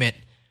argument.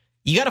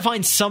 You got to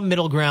find some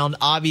middle ground.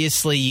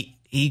 Obviously,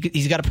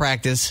 he's got to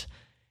practice.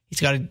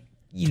 He's got to,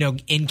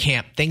 in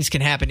camp. Things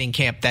can happen in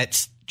camp.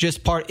 That's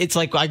just part. It's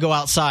like I go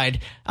outside,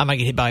 I might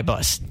get hit by a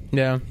bus.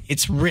 Yeah.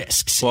 It's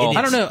risks. Well,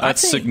 I don't know.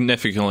 That's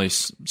significantly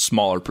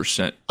smaller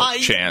percent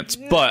chance,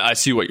 but I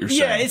see what you're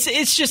saying. Yeah,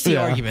 it's just the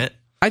argument.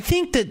 I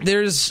think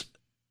that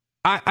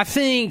I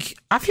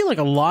feel like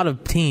a lot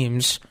of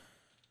teams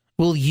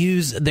will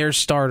use their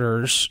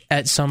starters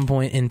at some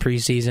point in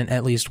preseason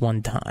at least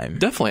one time.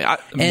 Definitely.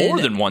 More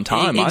than one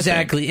time,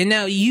 exactly. I think.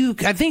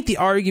 And now I think the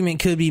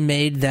argument could be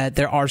made that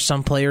there are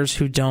some players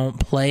who don't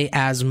play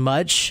as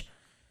much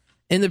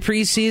in the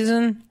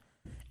preseason,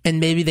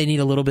 and maybe they need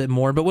a little bit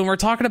more. But when we're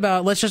talking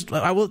about,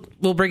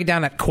 we'll break it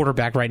down at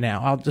quarterback right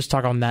now. I'll just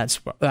talk on that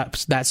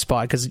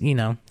spot because,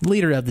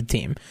 leader of the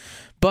team.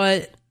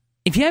 But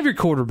if you have your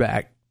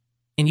quarterback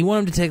and you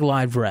want him to take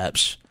live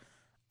reps,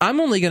 I'm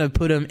only going to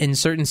put him in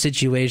certain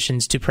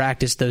situations to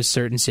practice those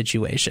certain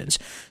situations.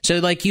 So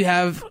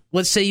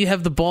let's say you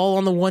have the ball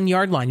on the 1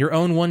 yard line, your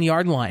own 1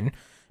 yard line.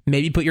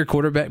 Maybe put your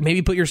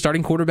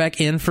starting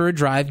quarterback in for a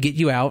drive, get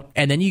you out,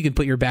 and then you can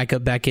put your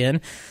backup back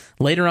in.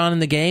 Later on in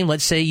the game,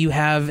 let's say you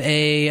have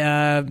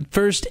a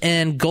first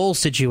and goal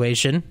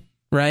situation,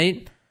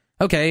 right?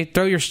 Okay,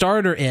 throw your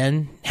starter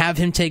in, have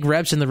him take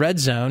reps in the red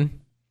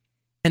zone,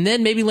 and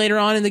then maybe later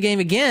on in the game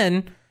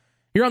again,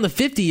 you're on the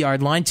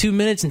 50-yard line, 2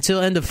 minutes until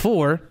end of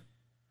 4.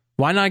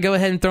 Why not go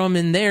ahead and throw him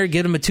in there,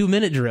 get him a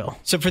 2-minute drill?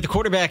 So for the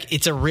quarterback,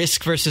 it's a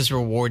risk versus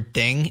reward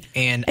thing.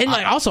 And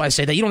I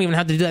say that you don't even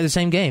have to do that in the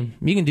same game.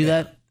 You can do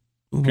that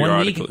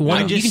 1 week. You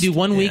can do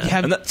 1 week,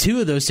 have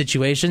two of those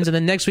situations, and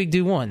then next week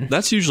do one.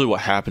 That's usually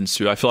what happens,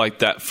 too. I feel like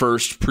that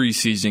first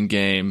preseason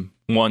game,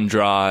 1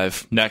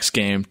 drive, next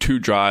game, 2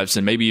 drives,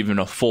 and maybe even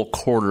a full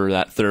quarter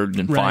that third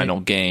and final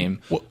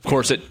game. Well, of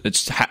course,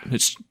 it's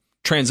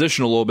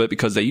transitioned a little bit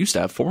because they used to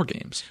have 4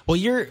 games. Well,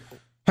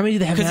 how many do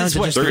they have now?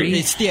 It's 3?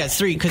 It's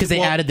 3 because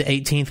they added the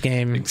 18th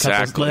game.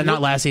 Exactly.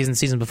 Not last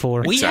season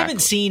before. We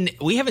haven't seen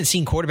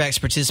quarterbacks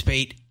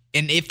participate,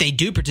 and if they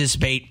do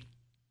participate,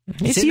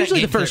 it's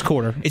usually the first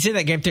quarter. It's in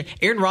that game.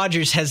 Aaron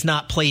Rodgers has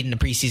not played in a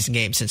preseason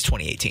game since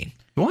 2018.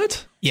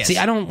 What? Yes. See,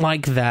 I don't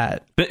like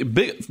that.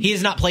 He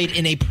has not played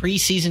in a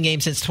preseason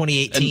game since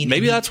 2018. And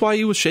maybe that's why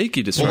he was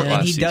shaky to start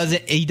last season.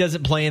 He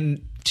doesn't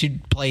plan to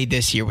play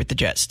this year with the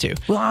Jets too.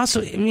 Well,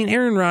 also,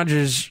 Aaron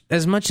Rodgers,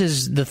 as much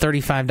as the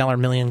 $35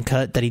 million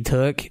cut that he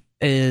took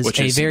which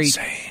is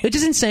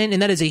insane,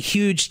 and that is a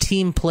huge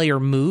team player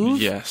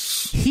move.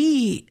 Yes,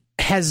 he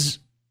has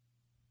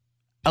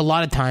a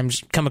lot of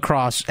times come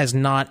across as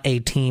not a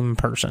team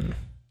person.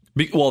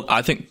 Well,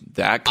 I think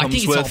that comes with... I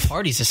think it's all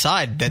parties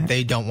aside that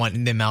they don't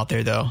want them out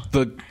there, though.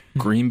 The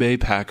Green Bay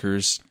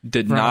Packers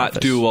did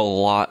not do a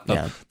lot of...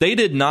 Yeah. They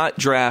did not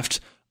draft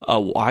a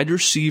wide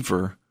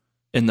receiver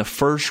in the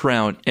first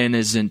round in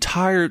his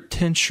entire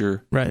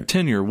tenure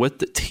with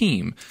the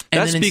team.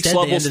 That speaks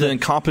levels to the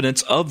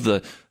incompetence of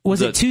the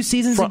it 2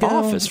 seasons front ago?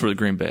 office for the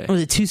Green Bay.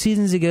 Was it 2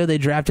 seasons ago they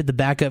drafted the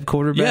backup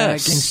quarterback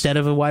instead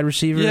of a wide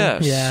receiver?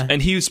 Yes. Yeah.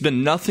 And he's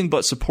been nothing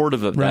but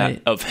supportive of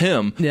that, of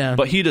him. Yeah.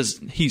 But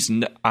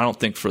I don't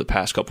think for the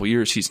past couple of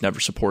years he's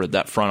never supported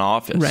that front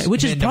office. Right,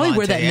 which is probably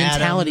where that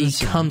mentality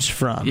comes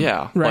from.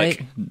 Yeah. Right.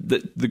 Like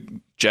the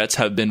Jets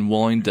have been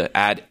willing to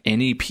add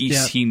any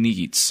piece he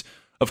needs.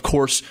 Of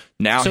course,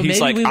 now he's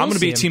like, I'm going to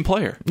be a team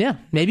player. Yeah,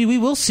 maybe we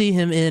will see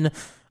him in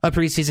a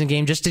preseason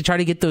game just to try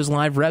to get those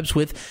live reps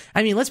with.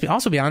 Let's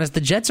also be honest,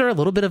 the Jets are a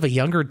little bit of a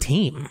younger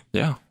team.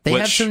 Yeah, they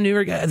have some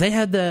newer guys. They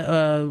had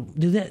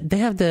they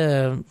have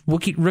the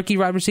rookie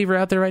wide receiver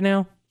out there right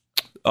now.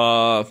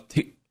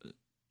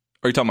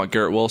 Are you talking about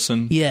Garrett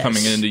Wilson? Yes.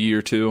 Coming into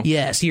year 2?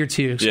 Yes, year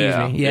 2, excuse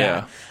me.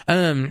 Yeah.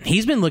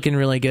 He's been looking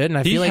really good, and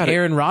I feel like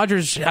Aaron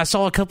Rodgers, I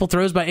saw a couple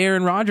throws by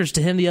Aaron Rodgers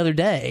to him the other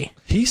day.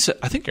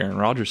 I think Aaron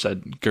Rodgers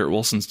said Garrett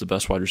Wilson's the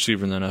best wide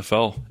receiver in the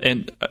NFL.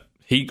 And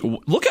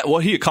look at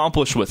what he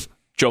accomplished with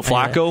Joe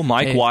Flacco,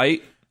 Mike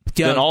White.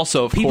 Then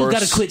also, of people course...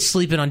 got to quit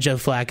sleeping on Joe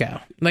Flacco.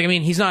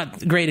 He's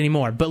not great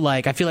anymore, but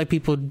I feel like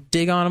people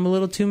dig on him a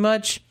little too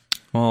much.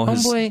 Well,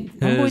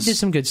 homeboy did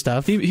some good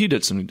stuff. He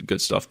did some good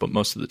stuff, but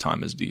most of the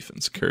time his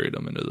defense carried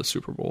him into the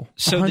Super Bowl.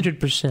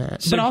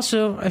 100%. But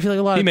also, I feel like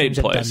a lot of teams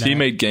have done that. He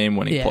made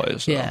game-winning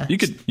plays. So yeah.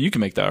 You can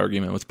make that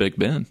argument with Big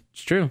Ben.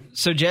 It's true.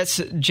 So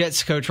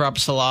Jets coach Robert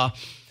Saleh,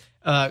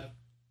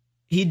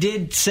 he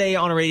did say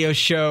on a radio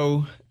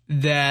show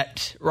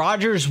that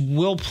Rodgers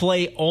will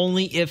play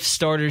only if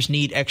starters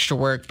need extra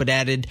work, but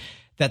added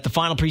that the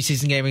final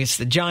preseason game against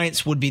the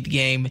Giants would be the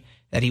game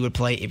that he would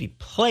play if he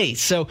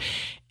plays. So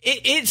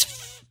it's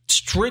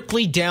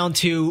strictly down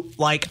to,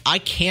 like, I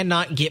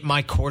cannot get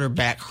my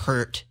quarterback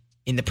hurt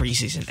in the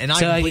preseason, and I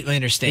completely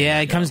understand. Yeah,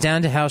 it comes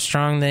down to how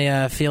strong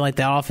they feel like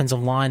the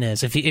offensive line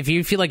is. If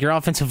you feel like your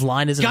offensive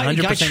line isn't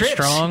 100%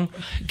 strong,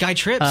 guy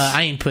trips.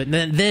 I ain't putting.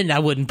 Then I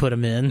wouldn't put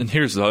him in. And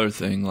here's the other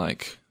thing,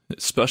 like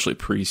especially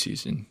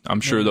preseason,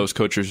 I'm sure those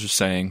coaches are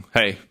saying,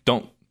 "Hey,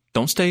 don't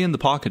stay in the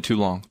pocket too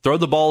long. Throw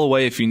the ball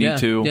away if you need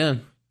to. Yeah.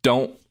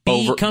 Don't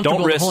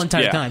comfortable risk the whole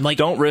entire time. Like,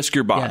 don't risk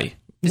your body." Yeah.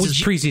 This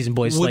is preseason,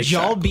 boys.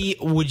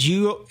 Would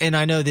you, and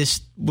I know this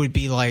would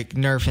be like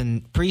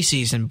nerfing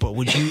preseason, but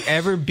would you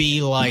ever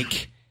be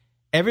like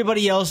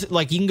everybody else,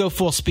 like you can go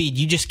full speed,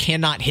 you just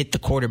cannot hit the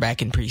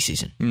quarterback in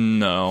preseason?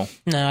 No,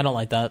 I don't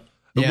like that.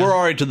 Yeah. We're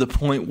already to the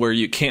point where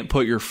you can't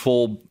put your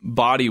full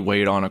body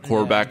weight on a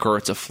quarterback or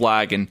it's a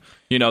flag, and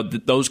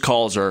those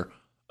calls are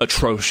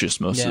atrocious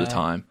most of the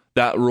time.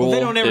 That rule, they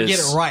don't ever get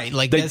it right.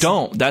 Like they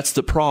don't. That's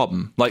the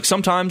problem. Like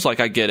sometimes, like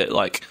I get it,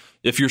 like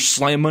if you're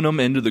slamming them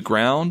into the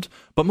ground,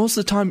 but most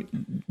of the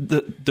time,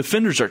 the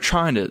defenders are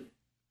trying to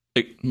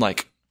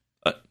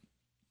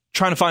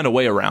find a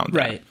way around that.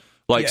 Right.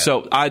 Like,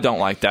 so I don't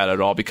like that at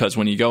all, because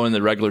when you go in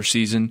the regular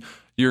season,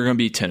 you're going to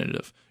be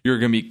tentative. You're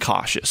going to be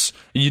cautious.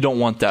 You don't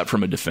want that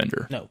from a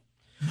defender. No.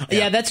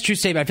 Yeah, that's a true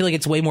statement. I feel like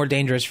it's way more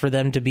dangerous for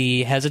them to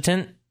be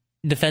hesitant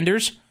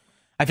defenders.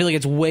 I feel like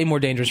it's way more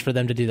dangerous for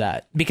them to do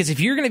that, because if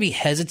you're going to be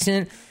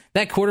hesitant,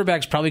 that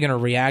quarterback's probably going to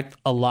react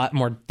a lot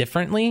more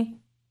differently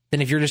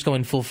than if you're just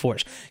going full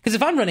force. Because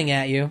if I'm running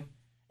at you,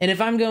 and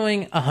if I'm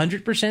going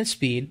 100%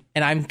 speed,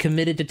 and I'm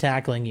committed to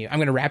tackling you, I'm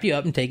going to wrap you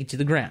up and take you to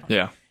the ground.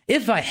 Yeah.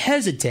 If I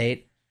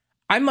hesitate,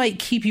 I might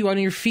keep you on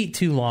your feet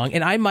too long,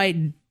 and I might,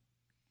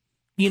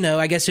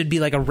 I guess it'd be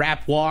like a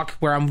wrap walk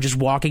where I'm just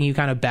walking you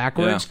kind of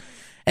backwards. Yeah.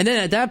 And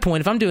then at that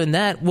point, if I'm doing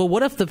that, well,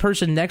 what if the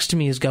person next to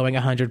me is going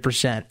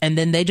 100%, and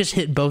then they just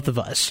hit both of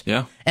us?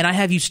 Yeah. And I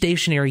have you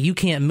stationary, you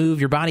can't move,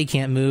 your body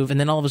can't move, and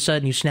then all of a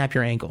sudden you snap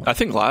your ankle. I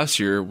think last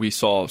year we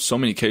saw so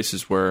many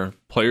cases where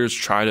players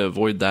try to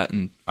avoid that,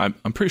 and I'm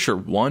pretty sure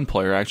one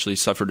player actually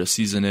suffered a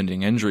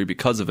season-ending injury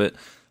because of it.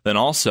 Then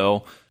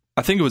also,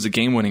 I think it was a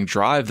game-winning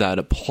drive that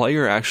a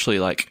player actually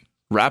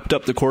wrapped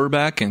up the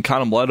quarterback and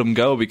kind of let him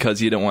go because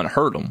he didn't want to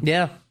hurt him.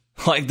 Yeah.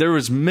 Like there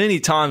was many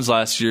times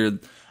last year.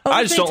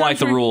 I just don't like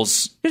the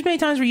rules. There's many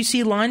times where you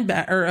see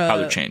linebacker how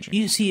they're changing.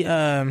 You see,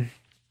 I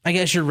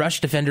guess your rush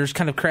defenders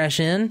kind of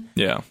crash in.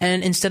 Yeah.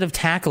 And instead of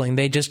tackling,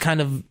 they just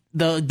kind of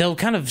they'll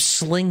kind of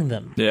sling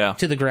them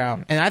to the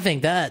ground. And I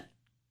think that,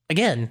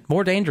 again,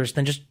 more dangerous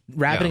than just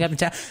wrapping up and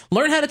tackle.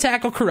 Learn how to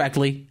tackle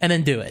correctly and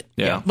then do it.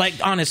 Yeah. Like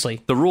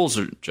honestly, the rules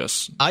are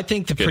just. I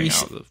think the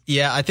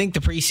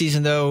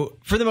preseason though,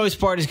 for the most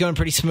part, is going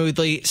pretty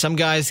smoothly. Some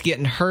guys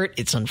getting hurt.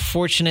 It's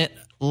unfortunate.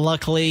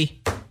 Luckily,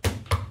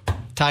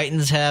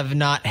 Titans have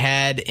not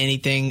had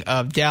anything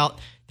of doubt.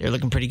 They're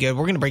looking pretty good.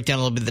 We're going to break down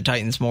a little bit of the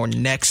Titans more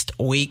next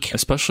week.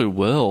 Especially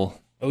Will.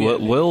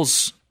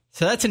 Will's...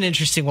 So that's an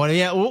interesting one.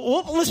 Yeah,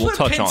 let's put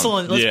a pencil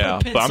in.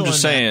 But I'm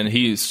just saying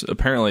he's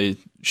apparently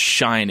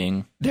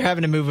shining. They're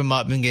having to move him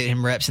up and get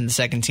him reps in the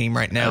second team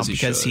right now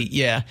because it's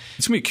going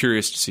to be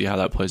curious to see how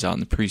that plays out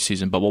in the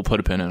preseason, but we'll put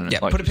a pin in it. Yeah,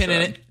 put a pin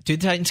in it. Do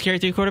the Titans carry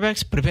 3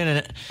 quarterbacks? Put a pin in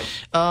it.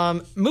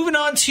 Moving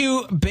on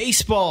to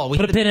baseball.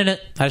 Put a pin in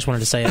it. I just wanted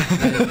to say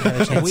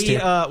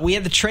it. We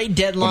had the trade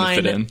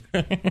deadline.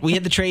 We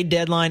had the trade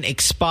deadline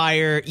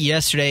expire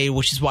yesterday,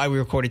 which is why we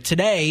recorded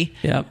today.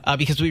 Yep.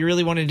 Because we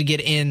really wanted to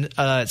get in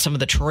some of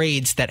the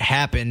trades that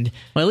happened.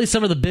 Well, at least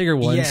some of the bigger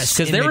ones. Yes,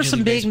 because there were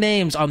some big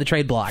names on the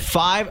trade block.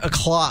 5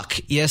 o'clock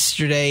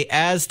yesterday,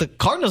 as the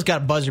Cardinals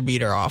got a buzzer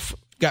beater off,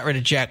 got rid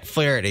of Jack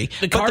Flaherty.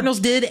 The Cardinals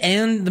did,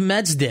 and the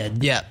Mets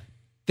did. Yeah.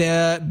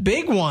 The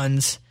big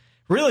ones,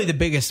 really the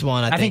biggest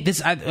one, I think.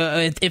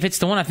 If it's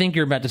the one I think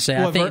you're about to say,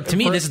 to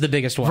me, this is the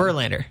biggest one.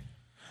 Verlander.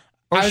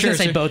 I was going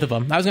to say both of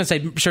them. I was going to say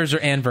Scherzer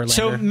and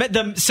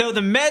Verlander. So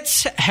the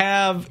Mets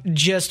have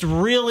just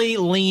really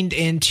leaned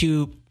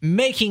into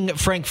making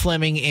Frank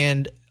Fleming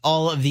and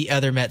all of the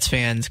other Mets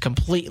fans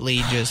completely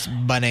just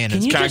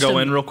bananas. Can I go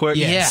in real quick?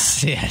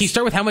 Yes. Can you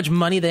start with how much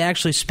money they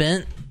actually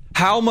spent?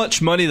 How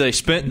much money they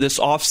spent this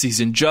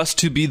offseason just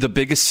to be the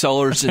biggest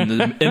sellers in the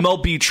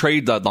MLB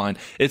trade deadline.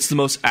 It's the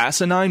most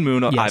asinine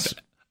move I've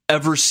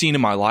ever seen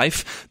in my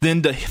life.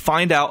 Then to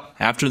find out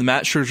after the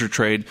Matt Scherzer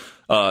trade,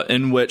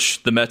 in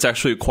which the Mets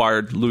actually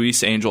acquired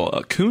Luis Angel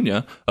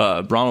Acuna,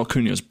 Ronald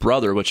Acuna's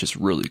brother, which is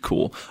really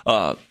cool.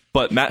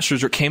 But Matt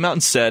Scherzer came out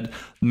and said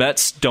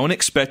Mets don't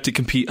expect to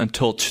compete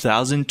until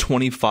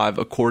 2025,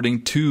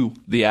 according to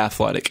The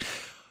Athletic.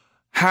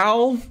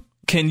 How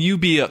can you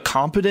be a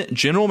competent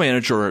general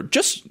manager or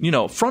just,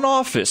 front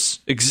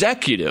office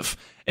executive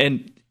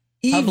and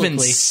even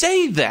publicly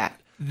say that?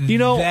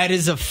 That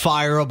is a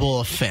fireable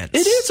offense.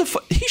 It is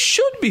he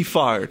should be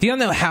fired. Do you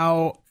know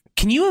how?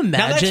 Can you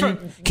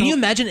imagine?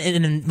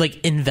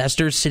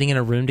 Investors sitting in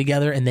a room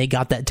together and they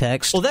got that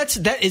text? Well,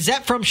 is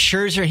that from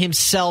Scherzer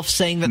himself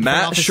saying that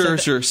Matt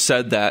Scherzer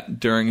said that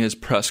during his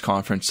press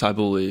conference, I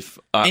believe,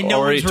 and no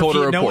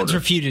one's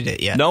refuted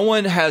it yet. No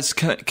one has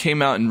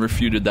came out and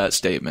refuted that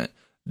statement.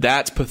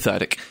 That's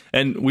pathetic.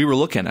 And we were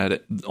looking at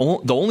it.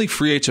 The only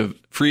free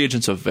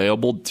agents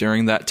available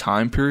during that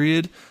time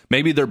period,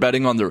 maybe they're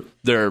betting on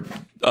their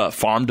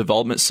farm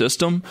development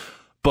system,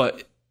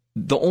 but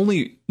the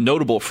only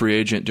notable free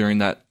agent during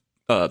that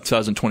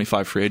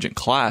 2025 free agent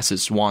class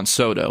is Juan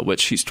Soto,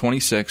 which he's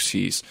 26.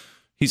 He's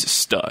a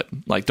stud.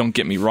 Like, don't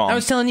get me wrong. I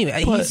was telling you,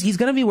 he's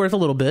going to be worth a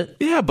little bit.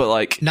 Yeah, but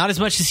like not as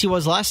much as he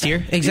was last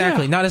year.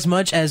 Exactly, not as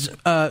much as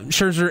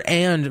Scherzer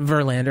and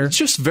Verlander. It's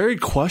just very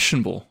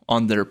questionable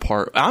on their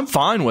part. I'm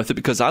fine with it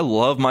because I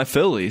love my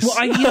Phillies. Well,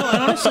 and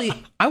honestly,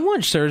 I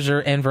want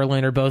Scherzer and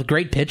Verlander both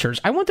great pitchers.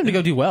 I want them to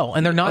go do well,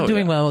 and they're not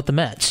doing well with the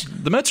Mets.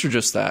 The Mets are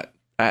just that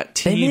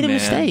team. They made a man.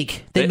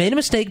 mistake. They made a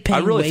mistake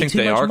paying way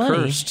too much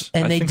money, cursed.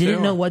 And they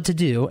didn't know what to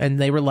do. And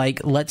they were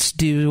like, "Let's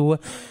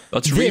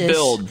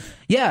rebuild."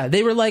 Yeah,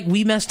 they were like,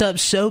 "We messed up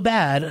so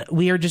bad,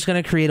 we are just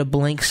going to create a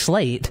blank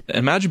slate."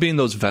 Imagine being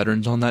those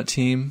veterans on that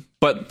team.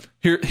 But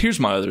here's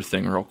my other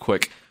thing, real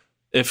quick.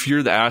 If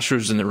you're the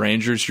Astros and the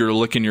Rangers, you're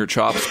licking your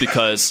chops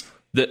because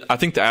I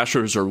think the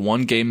Astros are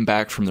one game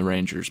back from the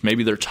Rangers.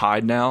 Maybe they're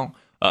tied now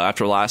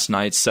after last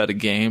night's set of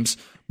games.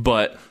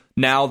 But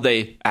now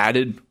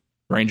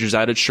Rangers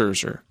added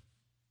Scherzer.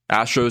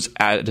 Astros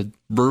added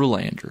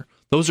Verlander.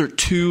 Those are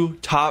two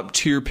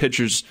top-tier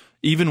pitchers,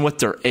 even with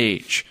their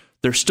age.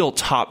 They're still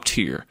top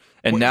tier.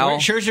 And now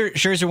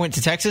Scherzer went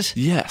to Texas?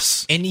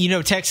 Yes. And,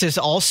 Texas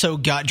also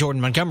got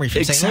Jordan Montgomery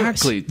from St. Louis.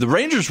 Exactly. The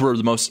Rangers were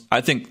the most,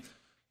 I think,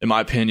 in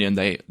my opinion,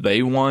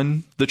 they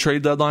won the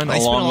trade deadline They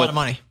along spent a lot with of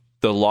money.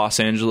 the Los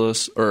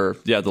Angeles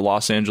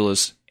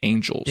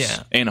Angels.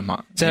 So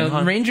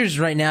Anaheim. Rangers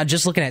right now,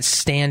 just looking at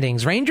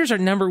standings, Rangers are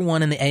number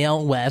one in the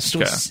AL West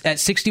at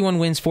 61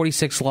 wins,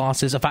 46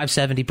 losses, a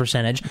 .570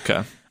 percentage.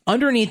 Okay.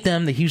 Underneath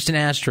them, the Houston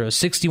Astros,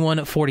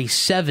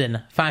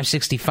 61-47,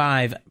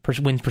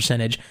 .565 wins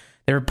percentage.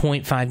 They're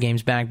 0.5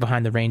 games back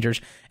behind the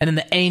Rangers. And then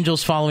the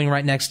Angels following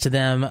right next to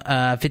them,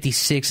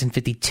 56 and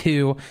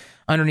 52.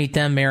 Underneath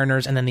them,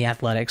 Mariners, and then the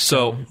Athletics.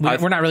 So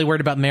we're not really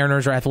worried about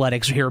Mariners or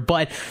Athletics here,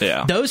 but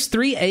those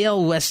three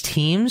AL West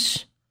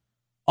teams,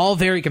 all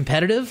very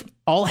competitive,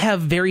 all have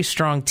very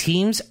strong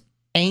teams.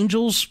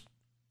 Angels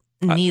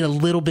need a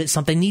little bit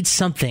something. Need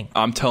something.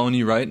 I'm telling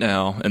you right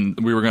now, and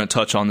we were going to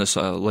touch on this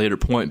at a later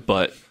point,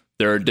 but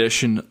their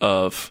addition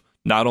of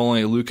not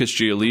only Lucas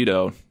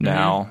Giolito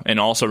now and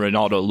also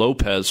Reynaldo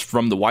Lopez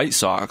from the White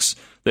Sox,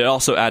 they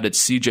also added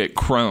C.J.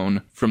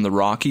 Cron from the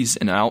Rockies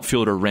and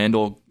outfielder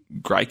Randall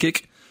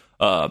Grichuk.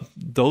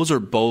 Those are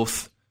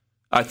both.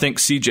 I think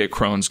C.J.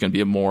 Cron's going to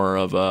be more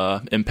of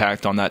an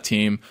impact on that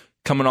team,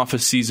 coming off a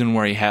season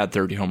where he had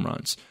 30 home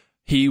runs.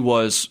 He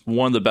was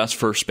one of the best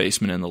first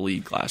basemen in the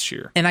league last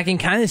year. And I can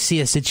kind of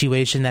see a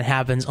situation that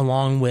happens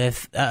along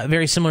with,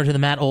 very similar to the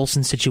Matt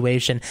Olson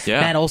situation. Yeah.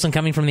 Matt Olson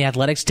coming from the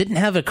Athletics didn't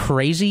have a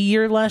crazy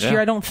year last year,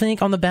 I don't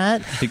think, on the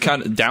bat. He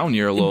kind of down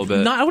year a little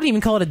bit. I wouldn't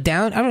even call it a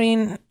down. I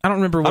mean, I don't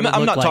remember what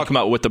I'm not talking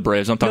about with the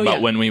Braves. I'm talking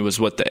about when he was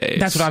with the A's.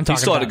 That's what I'm talking about.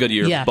 He still had a good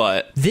year,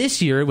 but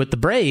this year with the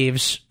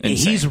Braves,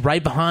 he's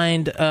right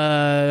behind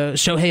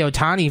Shohei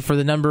Ohtani for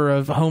the number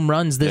of home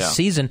runs this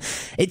season.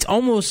 It's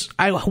almost,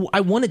 I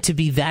want it to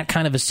be that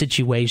kind of a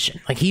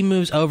situation. Like he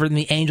moves over and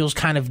the Angels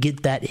kind of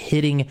get that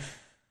hitting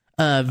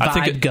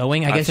vibe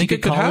going. I guess you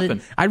could call it.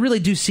 I really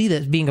do see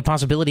that being a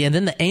possibility. And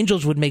then the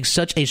Angels would make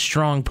such a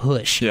strong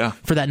push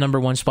for that number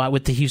one spot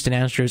with the Houston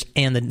Astros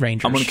and the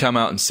Rangers. I'm going to come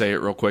out and say it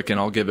real quick, and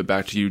I'll give it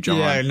back to you, John.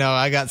 Yeah, no,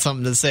 I got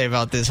something to say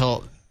about this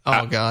whole...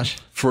 Oh, gosh.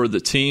 For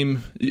the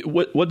team,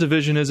 what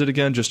division is it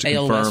again, just to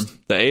confirm?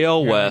 West. The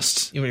AL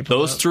West,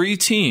 those three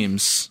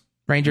teams,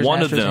 Rangers, one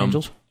Astros, of them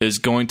Angels, is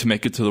going to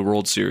make it to the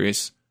World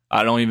Series.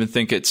 I don't even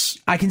think it's...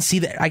 I can see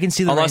that. I can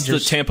see the unless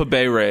Rangers. the Tampa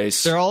Bay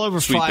Rays. They're all over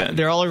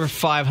They're all over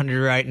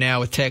 500 right now,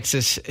 with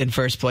Texas in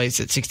first place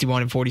at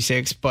 61 and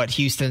 46. But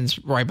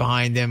Houston's right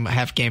behind them, a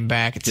half game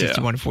back at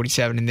 61 and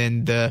 47, and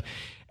then the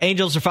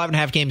Angels are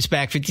 5.5 games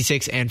back,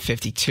 56 and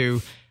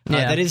 52.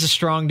 That is a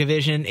strong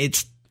division.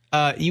 It's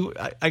I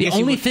guess the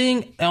only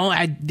thing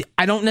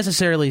I don't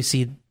necessarily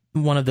see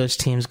one of those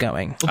teams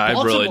going. I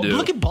really do.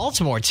 Look at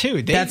Baltimore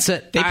too. They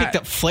picked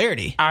up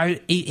Flaherty.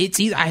 I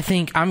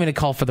think I'm going to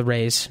call for the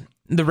Rays.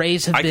 The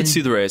Rays have I can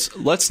see the Rays.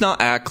 Let's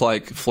not act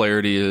like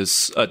Flaherty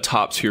is a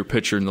top tier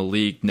pitcher in the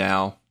league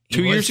now.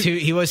 2 years ago.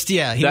 He was 2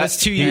 years ago.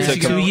 2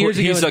 years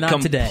ago, he's a not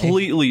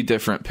completely today.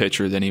 different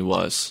pitcher than he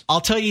was.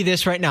 I'll tell you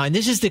this right now, and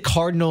this is the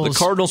Cardinals. The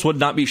Cardinals would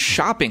not be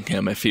shopping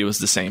him if he was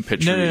the same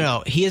pitcher.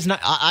 No. He is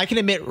not. I can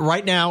admit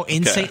right now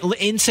in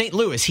St.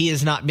 Louis, he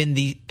has not been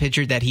the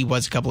pitcher that he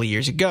was a couple of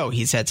years ago.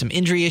 He's had some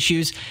injury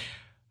issues,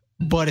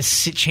 but a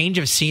change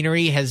of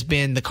scenery has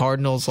been the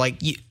Cardinals.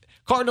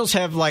 Cardinals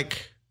have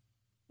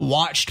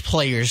watched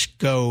players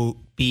go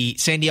beat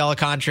Sandy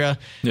Alcantara,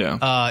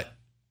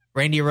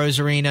 Randy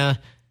Arozarena.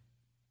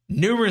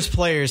 Numerous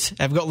players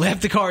have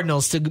left the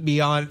Cardinals to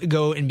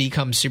go and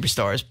become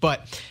superstars,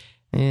 but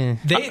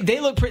they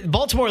look.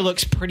 Baltimore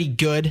looks pretty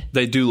good.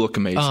 They do look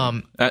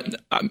amazing.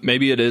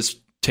 Maybe it is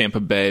Tampa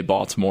Bay,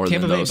 Baltimore.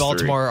 Tampa Bay,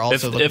 Baltimore are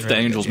also if the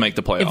Angels make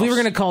the playoffs. If we were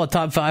going to call a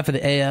top 5 for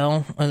the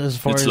AL, as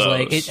far it's as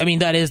those.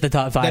 that is the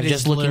top 5.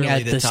 Just looking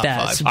at the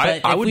stats,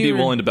 I would be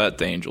willing to bet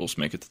the Angels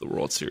make it to the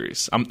World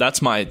Series.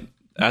 That's my.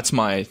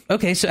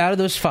 Okay, so out of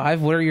those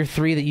 5, what are your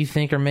 3 that you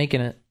think are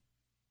making it?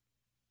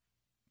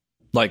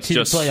 Like to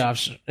just the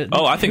playoffs.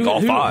 I think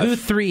all 5. Who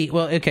 3?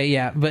 Well, okay,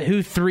 yeah, but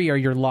who 3 are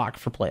your lock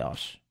for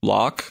playoffs?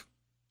 Lock?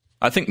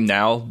 I think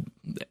now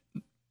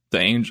the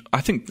Angels.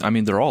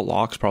 They're all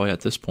locks probably at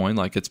this point.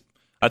 Like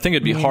I think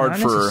it'd be hard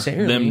for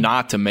them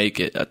not to make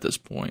it at this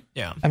point.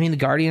 Yeah. I mean, the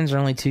Guardians are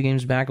only 2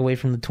 games back away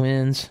from the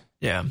Twins.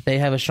 Yeah. They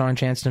have a strong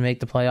chance to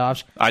make the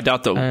playoffs. I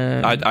doubt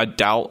I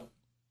doubt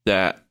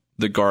that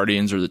the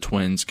Guardians or the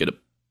Twins get a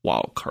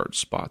wild card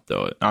spot,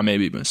 though. I may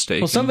be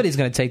mistaken. Well, somebody's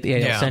going to take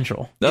the AL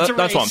Central. That's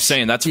what I'm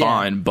saying. That's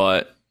fine,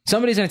 but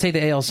somebody's going to take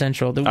the AL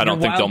Central. I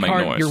don't think they'll make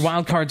noise. Your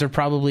wild cards are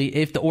probably,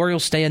 if the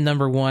Orioles stay in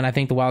number 1, I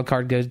think the wild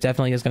card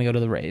definitely is going to go to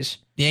the Rays.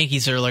 The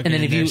Yankees are looking.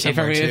 And then if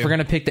we're going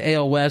to pick the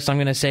AL West, I'm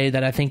going to say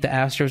that I think the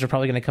Astros are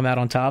probably going to come out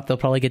on top. They'll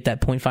probably get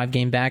that 0.5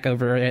 game back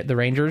over the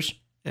Rangers.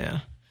 Yeah.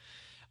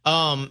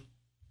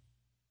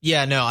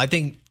 Yeah. No, I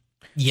think.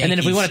 Yankees. And then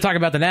if we want to talk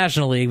about the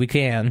National League, we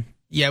can.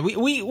 Yeah,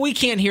 we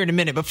can here in a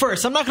minute. But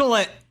first, I'm not going to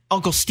let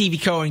Uncle Stevie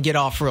Cohen get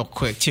off real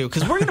quick, too,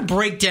 because we're going to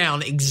break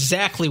down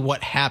exactly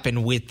what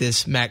happened with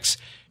this Max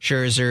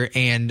Scherzer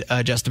and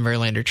Justin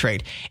Verlander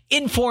trade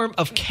in form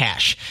of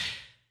cash.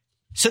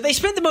 So they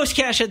spent the most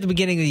cash at the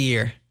beginning of the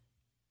year,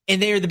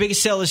 and they are the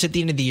biggest sellers at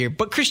the end of the year.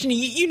 But, Christian,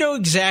 you know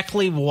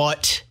exactly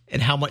what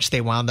and how much they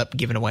wound up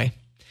giving away.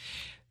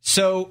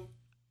 So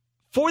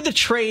for the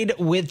trade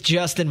with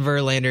Justin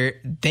Verlander,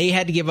 they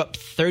had to give up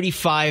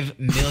 $35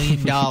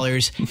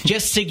 million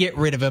just to get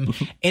rid of him.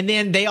 And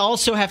then they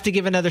also have to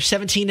give another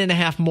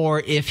 $17.5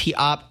 more if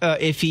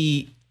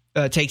he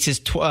takes his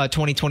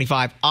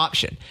 2025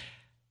 option.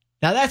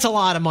 Now, that's a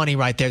lot of money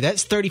right there.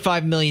 That's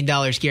 $35 million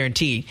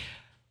guaranteed.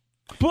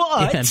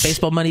 But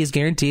baseball money is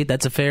guaranteed.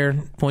 That's a fair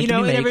point to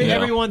be making.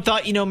 Everyone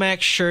thought,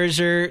 Max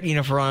Scherzer,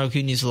 Fernando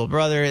Acuña's little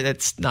brother,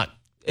 that's not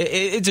 –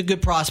 it's a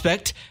good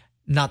prospect,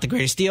 not the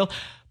greatest deal.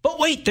 But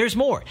wait, there's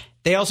more.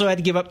 They also had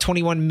to give up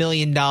 $21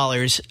 million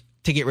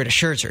to get rid of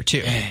Scherzer,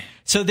 too.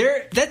 So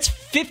that's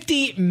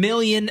 $50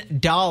 million.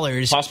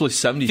 Possibly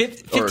 70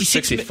 or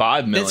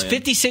 65 million. That's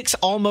 56,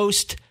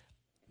 almost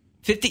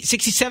 50,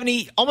 60,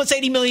 70, almost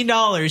 $80 million.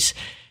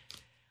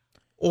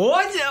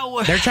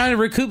 What? They're trying to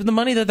recoup the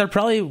money that they're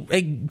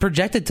probably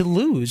projected to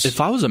lose.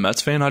 If I was a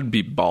Mets fan, I'd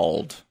be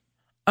bald.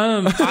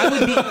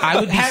 I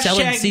would be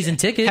selling season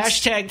tickets.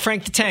 Hashtag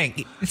Frank the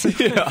Tank.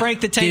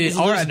 Frank the Tank is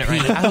losing it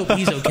right now. I hope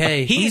he's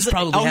okay. He's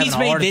probably having a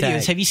heart videos.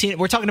 attack. Have you seen it?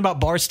 We're talking about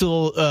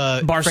Barstool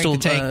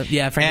Frank the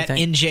Tank. Frank the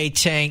Tank. NJ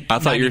Tank. I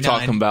thought you were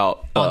talking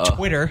about on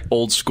Twitter.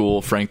 Old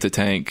school Frank the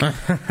Tank.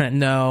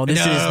 No, this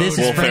is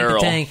Frank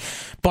Ferrell. the Tank.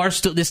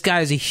 Barstool. This guy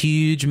is a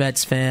huge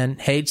Mets fan.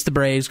 Hates the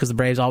Braves because the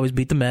Braves always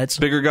beat the Mets.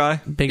 Bigger guy.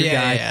 Guy.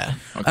 Yeah.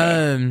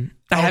 Okay.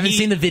 I haven't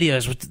seen the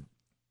videos.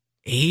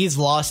 He's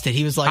lost it.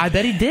 He was like, I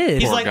bet he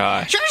did. He's Poor like,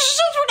 guy. Scherzer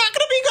says we're not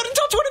going to be good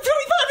until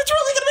 2025. It's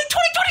really going to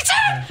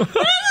be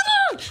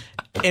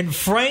 2027. And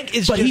Frank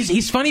is, but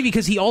he's funny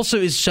because he also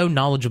is so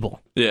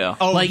knowledgeable. Yeah.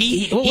 Oh, like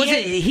he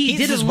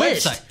did his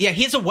list. Website. Yeah,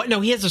 he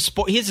has a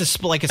sports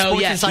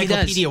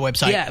encyclopedia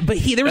website. Yeah, but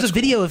there was a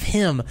video of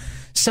him.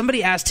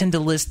 Somebody asked him to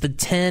list the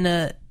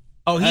 10.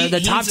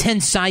 The top 10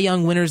 Cy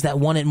Young winners that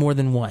won it more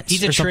than once,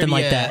 or something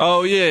like that.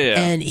 Oh yeah.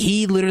 And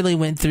he literally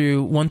went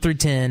through 1 through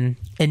 10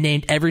 and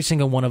named every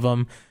single one of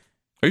them.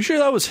 Are you sure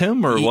that was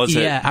him, or was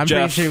it? Yeah, I'm Jeff?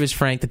 pretty sure it was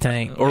Frank the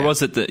Tank. Or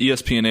was it the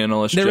ESPN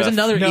analyst? There Jeff? was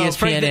another ESPN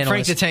analyst.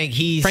 Frank the Tank.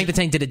 Frank the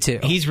Tank did it too.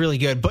 He's really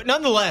good, but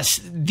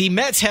nonetheless, the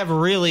Mets have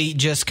really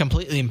just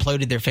completely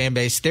imploded their fan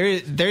base.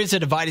 There's a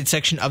divided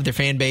section of their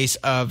fan base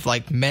of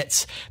like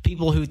Mets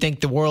people who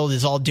think the world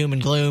is all doom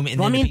and gloom, and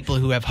then the people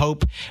who have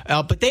hope.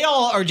 But they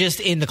all are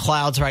just in the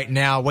clouds right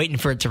now, waiting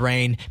for it to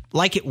rain,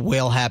 like it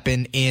will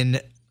happen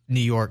in New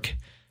York.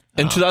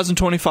 In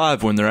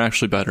 2025, when they're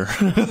actually better.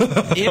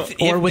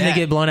 Or when they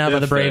get blown out by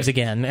the Braves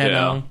again.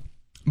 Yeah.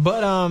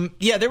 But,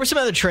 there were some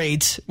other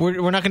trades.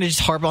 We're not going to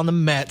just harp on the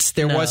Mets.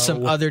 There was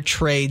some other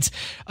trades.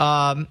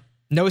 Noah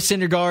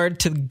Syndergaard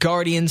to the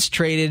Guardians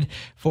traded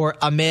for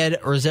Ahmed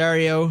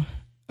Rosario,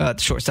 the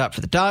shortstop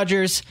for the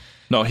Dodgers.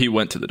 No, he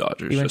went to the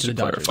Dodgers. He went to the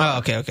Dodgers.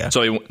 Oh, okay.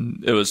 So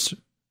it was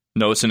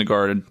Noah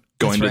Syndergaard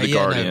going to the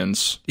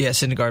Guardians.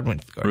 Syndergaard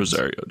went to the Guardians.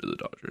 Rosario to the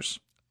Dodgers.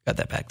 Got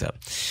that backed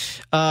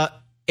up.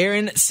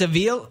 Aaron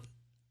Seville.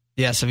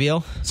 Yeah,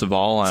 Seville.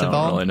 I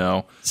don't really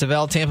know.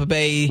 Seville, Tampa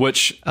Bay,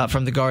 which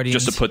from the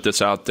Guardians. Just to put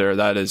this out there,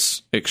 that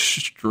is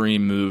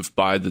extreme move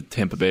by the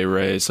Tampa Bay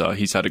Rays.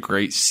 He's had a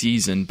great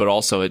season, but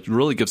also it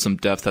really gives some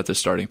depth at the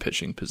starting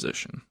pitching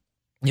position.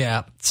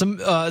 Yeah, some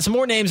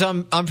more names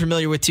I'm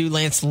familiar with too.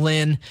 Lance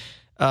Lynn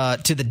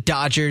to the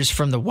Dodgers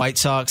from the White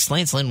Sox.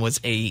 Lance Lynn was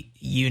a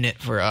unit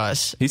for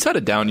us. He's had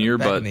a down year,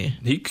 but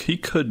he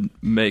could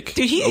make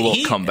a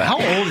little comeback. How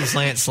old is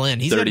Lance Lynn?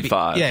 He's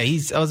 35.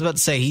 I was about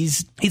to say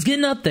he's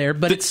getting up there,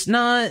 but it's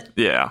not.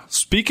 Yeah.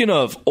 Speaking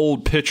of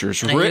old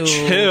pitchers, Rich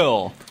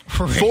Hill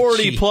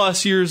 40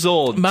 plus years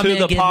old My to man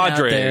the getting out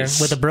there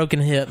Padres with a broken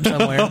hip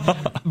somewhere.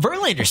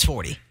 Verlander's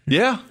 40.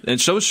 Yeah, and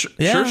so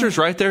Scherzer's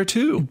right there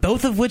too.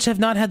 Both of which have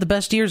not had the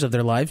best years of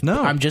their life.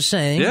 No, I'm just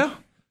saying. Yeah,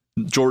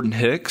 Jordan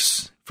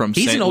Hicks from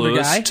He's St. an older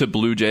Louis guy. to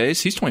Blue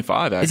Jays. He's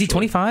 25. Actually. Is he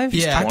 25?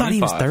 Yeah, I thought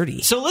he was 25.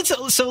 30.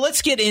 So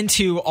let's get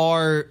into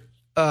our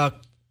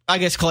I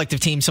guess collective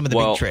team, some of the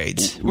big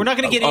trades. We're not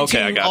going to get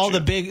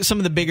into some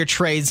of the bigger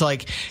trades.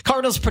 Like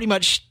Cardinals, pretty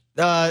much.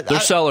 They're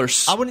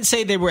sellers. I wouldn't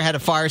say had a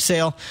fire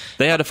sale.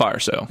 They had a fire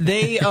sale.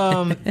 They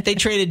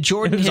traded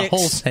Jordan Hicks. It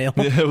was a wholesale.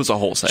 It was a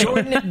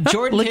wholesale.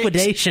 Jordan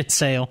Liquidation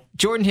sale.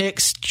 Jordan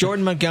Hicks,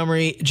 Jordan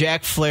Montgomery,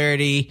 Jack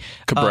Flaherty,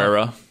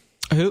 Cabrera.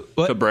 Who?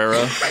 What?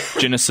 Cabrera,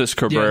 Genesis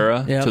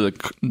Cabrera to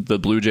the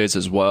Blue Jays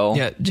as well.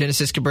 Yeah,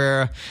 Genesis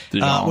Cabrera.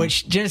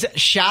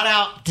 Shout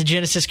out to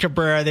Genesis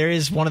Cabrera. There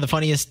is one of the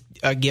funniest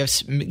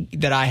gifts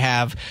that I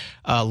have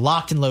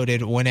locked and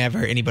loaded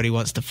whenever anybody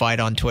wants to fight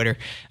on Twitter.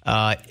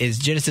 Is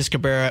Genesis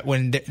Cabrera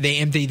when they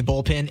empty the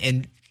bullpen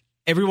and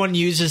everyone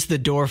uses the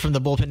door from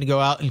the bullpen to go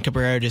out, and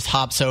Cabrera just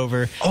hops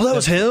over. Oh, that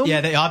was him?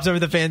 Yeah, they hops over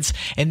the fence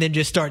and then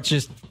just starts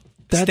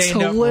That's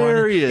stand hilarious.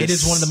 Up running. It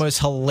is one of the most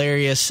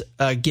hilarious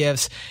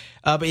gifts.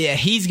 But yeah,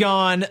 he's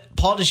gone.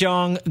 Paul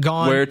DeJong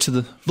gone. Where to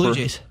the Blue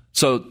Jays?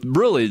 So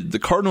really, the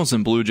Cardinals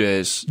and Blue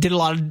Jays did a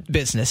lot of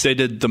business. They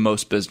did the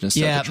most business.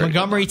 Yeah,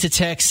 Montgomery to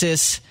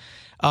Texas,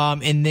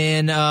 and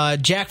then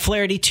Jack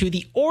Flaherty to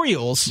the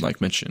Orioles,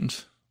 like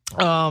mentioned.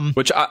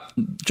 Which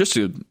just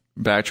to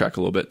backtrack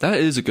a little bit, that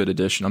is a good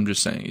addition. I'm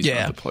just saying he's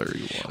not the player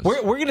he was.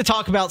 We're going to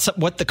talk about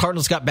what the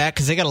Cardinals got back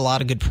because they got a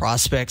lot of good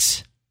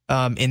prospects.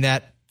 In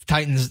that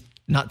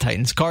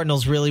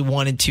Cardinals really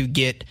wanted to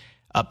get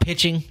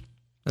pitching.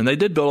 And they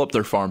did build up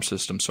their farm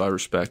system, so I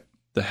respect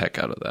the heck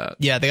out of that.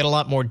 Yeah, they got a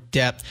lot more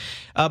depth.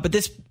 But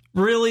this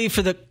really,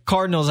 for the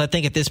Cardinals, I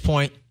think at this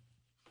point,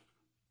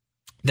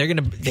 they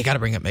got to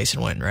bring up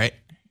Mason Wynn, right?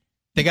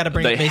 They got to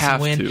bring up Mason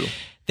Wynn.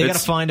 They got to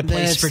find a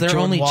place for Jordan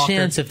Walker. It's their only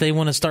chance if they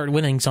want to start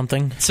winning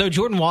something. So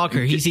Jordan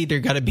Walker, he's either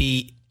got to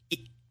be...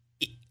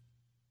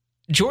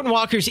 Jordan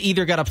Walker's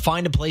either got to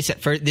find a place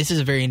at first. This is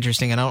very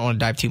interesting, and I don't want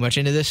to dive too much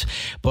into this,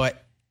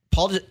 but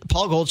Paul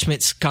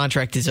Goldschmidt's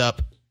contract is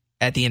up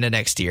at the end of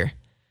next year.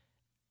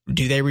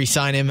 Do they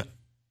re-sign him?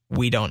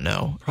 We don't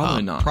know.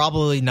 Probably not.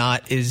 Probably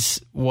not is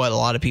what a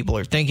lot of people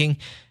are thinking.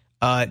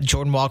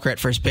 Jordan Walker at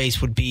first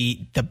base would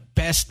be the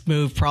best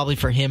move probably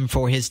for him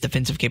for his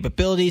defensive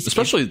capabilities.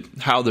 Especially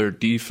how their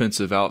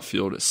defensive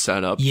outfield is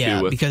set up. Yeah,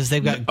 too, with because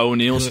they've got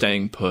O'Neill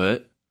staying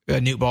put.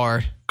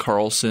 Newtbar.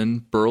 Carlson,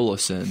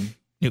 Burleson.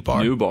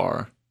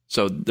 Newbar.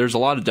 So there's a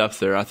lot of depth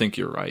there. I think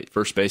you're right.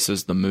 First base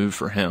is the move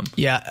for him.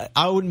 Yeah,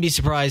 I wouldn't be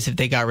surprised if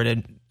they got rid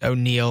of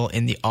O'Neill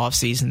in the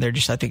offseason. They're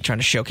just, I think, trying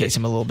to showcase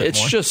him a little bit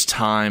more. It's just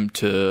time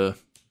to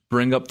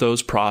bring up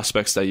those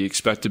prospects that you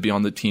expect to be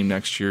on the team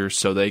next year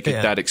so they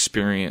get that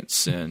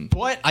experience.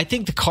 But I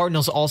think the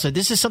Cardinals also,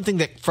 this is something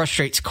that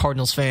frustrates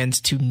Cardinals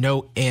fans to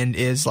no end,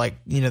 is like,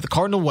 the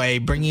Cardinal way,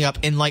 bringing up,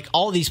 and like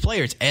all these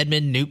players,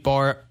 Edmund,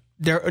 Newtbar,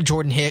 they're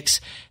Jordan Hicks,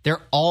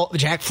 they're all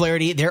Jack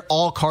Flaherty, they're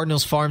all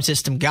Cardinals farm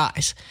system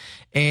guys.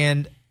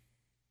 And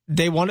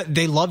they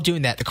love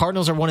doing that. The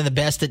Cardinals are one of the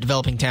best at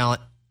developing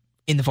talent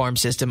in the farm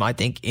system, I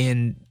think,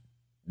 in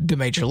the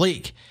major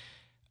league.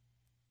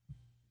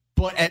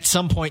 But at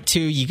some point, too,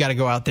 you got to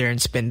go out there and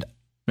spend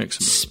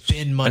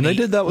money. And they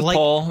did that with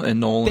Paul and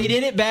Nolan. They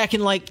did it back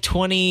in like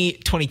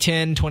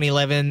 2010,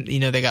 2011.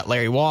 They got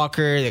Larry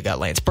Walker. They got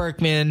Lance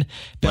Berkman.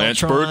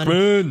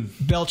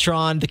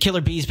 Beltran. The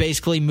Killer Bees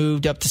basically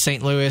moved up to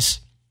St.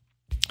 Louis.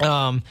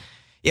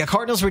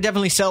 Cardinals were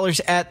definitely sellers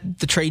at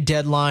the trade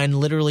deadline,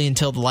 literally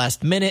until the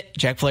last minute.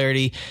 Jack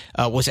Flaherty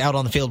was out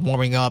on the field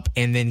warming up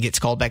and then gets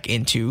called back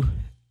into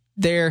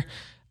there.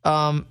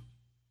 What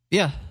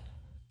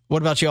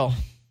about y'all?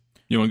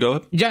 You want to go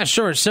ahead? Yeah,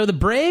 sure. So the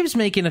Braves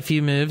making a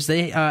few moves.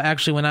 They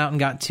actually went out and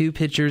got 2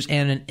 pitchers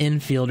and an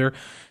infielder.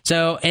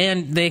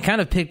 And they kind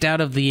of picked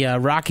out of the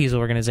Rockies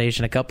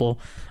organization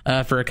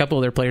for a couple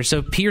of their players.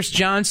 So Pierce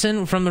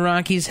Johnson from the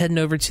Rockies heading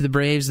over to the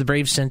Braves. The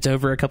Braves sent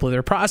over a couple of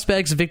their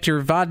prospects,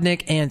 Victor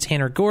Vodnik and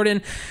Tanner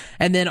Gordon.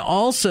 And then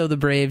also the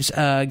Braves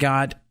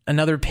got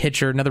another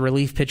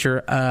relief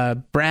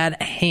pitcher, Brad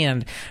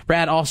Hand.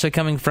 Brad also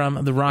coming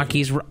from the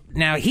Rockies.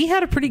 Now, he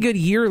had a pretty good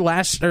year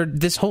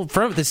this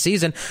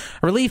season.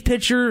 A relief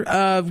pitcher,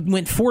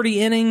 went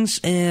 40 innings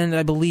and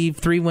I believe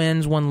 3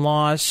 wins, 1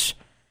 loss.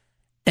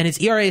 And his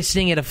ERA is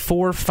sitting at a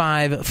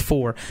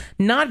 4.54.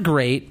 Not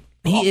great.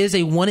 He is a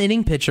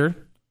 1-inning pitcher,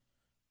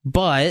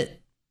 but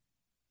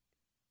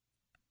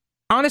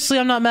honestly,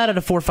 I'm not mad at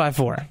a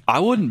 4.54. I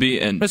wouldn't be,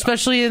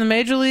 especially in the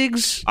major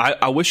leagues.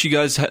 I wish you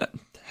guys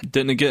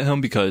didn't get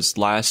him because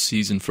last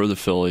season for the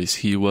Phillies,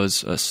 he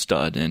was a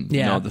stud. And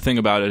the thing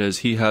about it is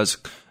he has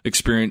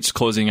experience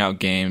closing out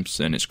games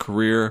in his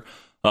career.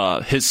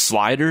 His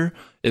slider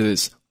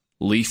is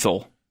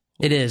lethal.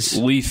 It is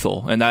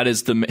lethal, and that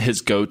is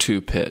his go-to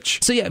pitch.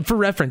 So for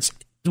reference,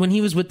 when he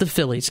was with the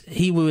Phillies,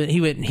 he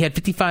had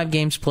 55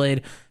 games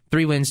played,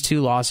 3 wins, 2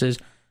 losses,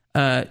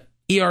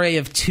 ERA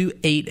of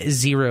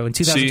 2.80. In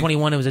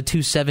 2021, it was a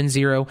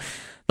 2.70.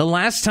 The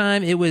last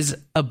time it was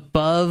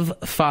above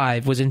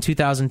 5 was in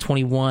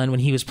 2021 when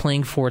he was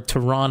playing for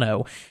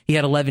Toronto. He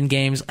had 11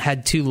 games,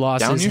 had 2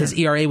 losses. His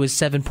ERA was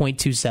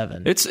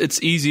 7.27.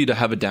 It's easy to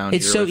have a down year.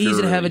 It's so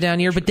easy to have a down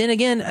year. But then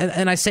again,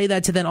 and I say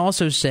that to then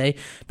also say,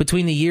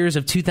 between the years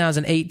of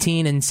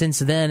 2018 and since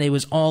then, it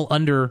was all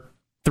under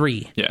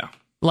 3. Yeah.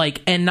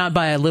 And not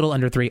by a little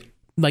under 3,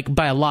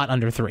 by a lot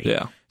under 3.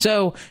 Yeah.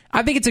 So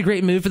I think it's a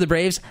great move for the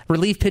Braves.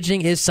 Relief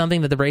pitching is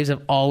something that the Braves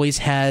have always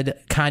had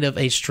kind of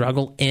a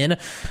struggle in.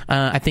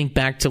 I think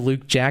back to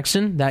Luke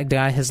Jackson. That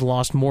guy has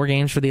lost more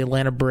games for the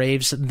Atlanta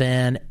Braves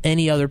than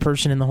any other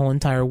person in the whole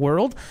entire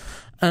world.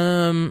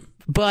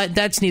 But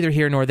that's neither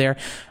here nor there.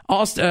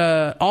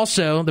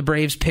 Also, the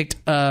Braves picked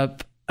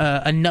up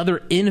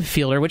another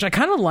infielder, which I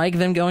kind of like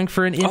them going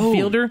for an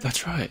infielder. Oh,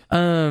 that's right.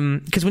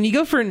 Because when you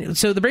go for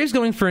the Braves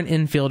going for an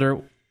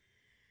infielder,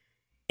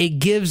 it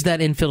gives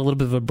that infield a little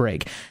bit of a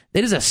break.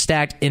 It is a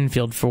stacked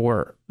infield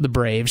for the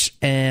Braves,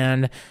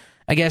 and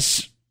I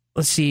guess,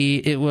 let's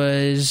see,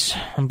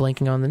 I'm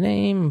blanking on the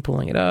name, I'm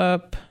pulling it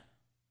up.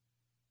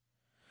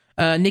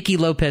 Nicky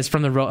Lopez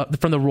from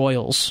the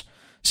Royals.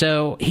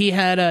 So he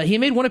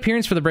made one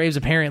appearance for the Braves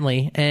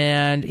apparently,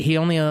 and he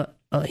only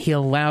he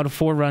allowed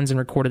 4 runs and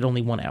recorded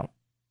only 1 out,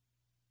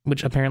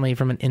 which apparently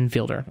from an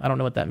infielder. I don't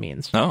know what that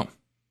means. Oh,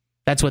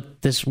 that's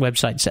what this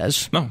website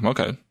says. Oh,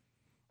 okay.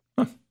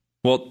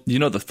 Well,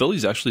 the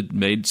Phillies actually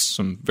made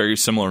some very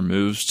similar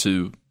moves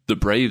to the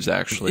Braves,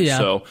 actually. Yeah.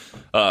 So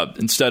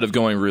instead of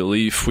going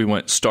relief, we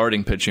went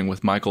starting pitching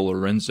with Michael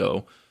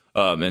Lorenzo.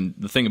 And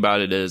the thing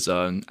about it is,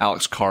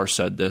 Alex Carr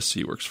said this.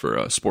 He works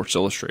for Sports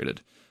Illustrated.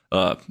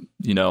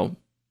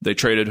 They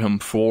traded him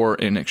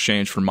in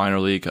exchange for minor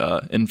league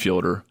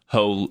infielder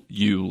Ho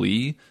Yu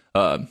Lee.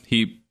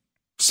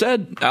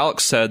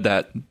 Alex said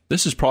that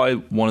this is probably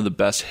one of the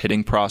best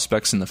hitting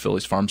prospects in the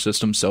Phillies farm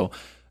system. So,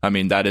 I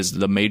mean, that is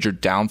the major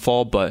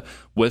downfall, but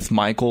with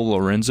Michael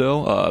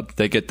Lorenzo,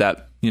 they get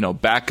that,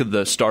 back of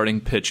the starting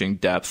pitching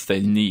depth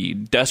they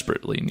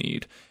desperately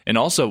need. And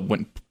also,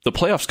 when the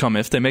playoffs come,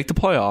 if they make the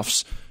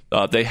playoffs,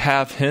 they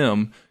have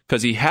him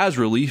because he has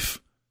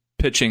relief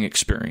pitching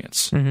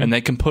experience, and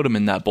they can put him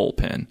in that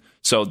bullpen.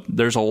 So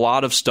there's a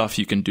lot of stuff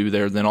you can do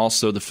there. Then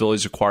also the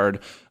Phillies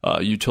acquired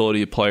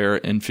utility player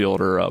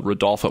infielder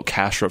Rodolfo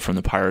Castro from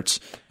the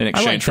Pirates in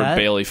exchange for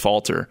Bailey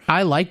Falter.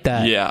 I like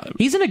that. Yeah,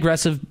 he's an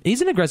aggressive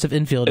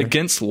infielder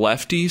against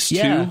lefties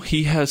too.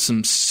 He has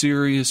some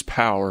serious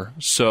power,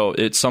 so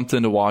it's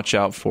something to watch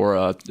out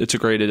for. It's a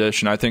great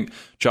addition. I think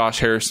Josh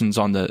Harrison's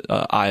on the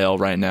IL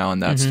right now,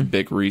 and that's the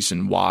big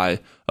reason why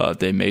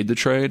they made the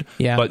trade.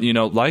 Yeah. But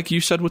like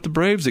you said with the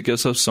Braves, it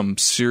gives us some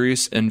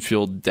serious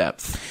infield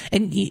depth.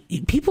 And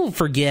people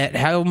forget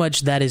how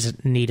much that is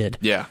needed.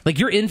 Yeah. Like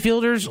your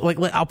infielders,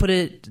 I'll put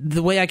it,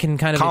 the way I can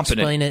kind of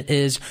explain it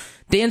is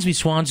Dansby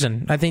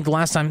Swanson. I think the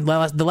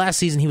last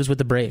season he was with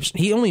the Braves,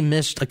 he only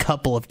missed a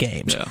couple of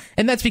games. Yeah.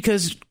 And that's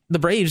because the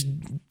Braves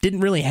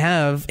didn't really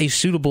have a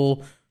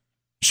suitable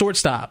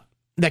shortstop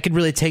that could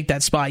really take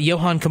that spot.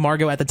 Johan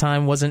Camargo at the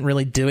time wasn't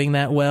really doing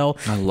that well.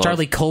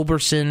 Charlie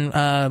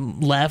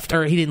Culberson left,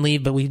 or he didn't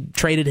leave, but we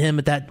traded him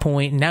at that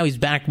point. And now he's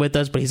back with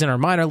us, but he's in our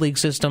minor league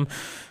system.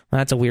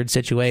 That's a weird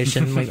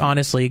situation.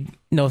 Honestly,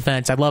 no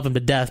offense, I love him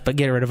to death, but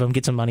get rid of him,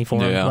 get some money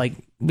for him.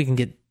 We can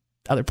get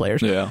other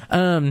players. Yeah.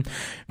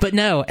 But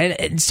no,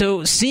 and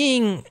so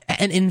seeing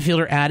an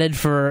infielder added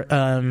for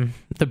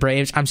the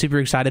Braves, I'm super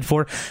excited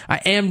for. I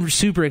am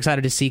super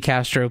excited to see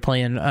Castro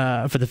playing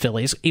for the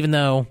Phillies, even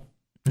though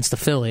it's the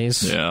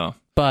Phillies. Yeah.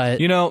 But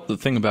the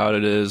thing about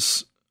it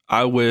is,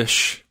 I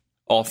wish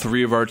all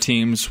 3 of our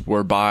teams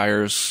were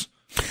buyers.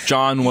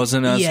 John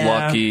wasn't as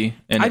lucky,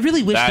 and I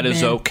really wish that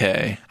is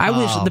okay. I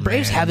wish the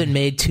Braves haven't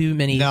made too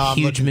many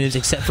huge moves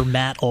except for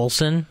Matt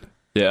Olson.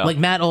 Yeah. Like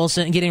Matt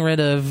Olson, getting rid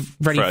of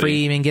Freddie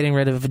Freeman, getting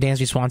rid of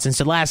Dansby Swanson.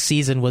 So last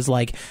season was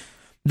like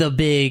the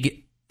big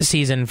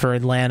season for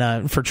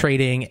Atlanta for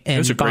trading and buying. It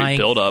was a great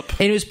build-up.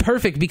 And it was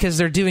perfect because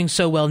they're doing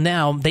so well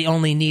now, they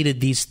only needed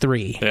these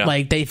 3.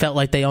 Yeah. They felt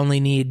like they only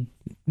need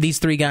these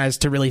 3 guys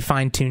to really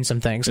fine-tune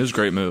some things. It was a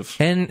great move.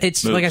 And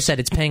it's, like I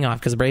said, it's paying off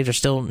because the Braves are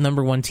still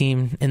number 1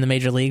 team in the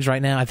major leagues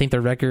right now. I think their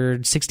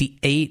record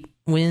 68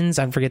 wins.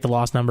 I forget the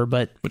loss number,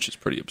 but which is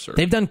pretty absurd.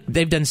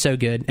 They've done so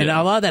good, and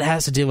a lot of that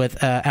has to do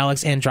with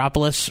Alex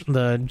Andropoulos,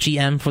 the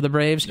GM for the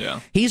Braves. Yeah,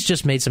 he's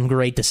just made some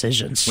great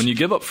decisions. When you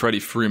give up Freddie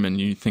Freeman,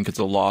 you think it's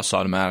a loss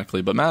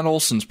automatically, but Matt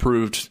Olson's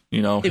proved,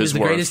 it was the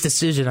greatest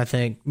decision, I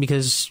think,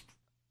 because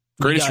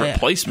greatest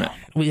replacement.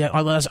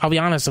 I'll be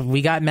honest, if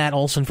we got Matt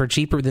Olson for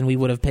cheaper than we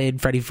would have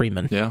paid Freddie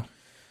Freeman. Yeah.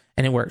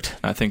 And it worked.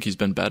 I think he's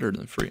been better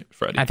than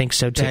Freddie. I think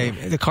so, too. Hey,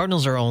 the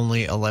Cardinals are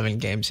only 11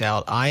 games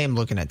out. I am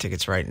looking at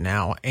tickets right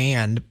now,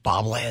 and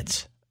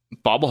bobbleheads.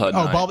 Bobblehead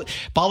night.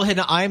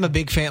 Bobblehead. I am a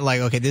big fan.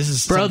 This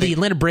is the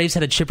Atlanta Braves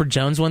had a Chipper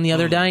Jones one the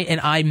other day, and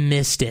I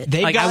missed it.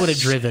 I would have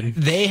driven.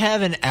 They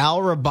have an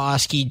Al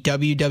Raboski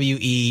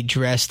WWE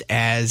dressed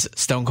as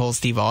Stone Cold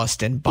Steve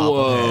Austin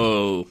bobblehead.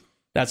 Whoa.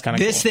 That's kind of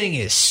cool. This thing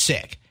is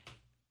sick.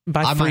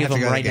 Buy 3 of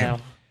them right now.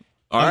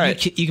 All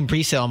right. You can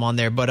pre-sale them on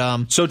there.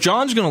 But so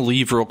John's going to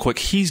leave real quick.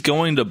 He's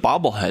going to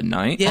Bobblehead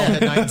Night. Yeah.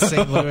 Bobblehead Night in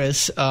St.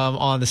 Louis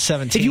on the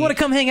 17th. If you want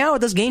to come hang out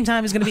with us, game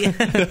time is going to be...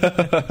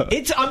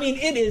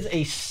 it is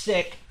a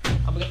sick...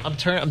 I'm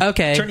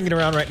turning it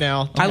around right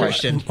now.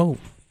 Question.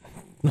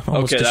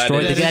 Almost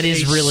destroyed. That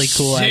is really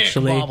cool,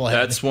 actually. Bobblehead.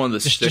 That's one of the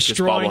sickest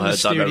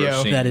bobbleheads I've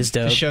ever seen. That is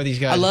dope. To show these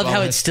guys I love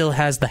how it still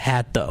has the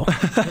hat, though.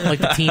 Like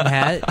the team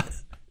hat.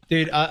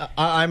 Dude,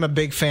 I'm a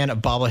big fan of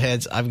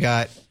bobbleheads. I've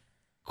got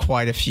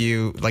quite a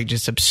few, like,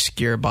 just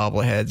obscure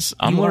bobbleheads.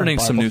 I'm learning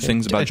some new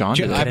things about John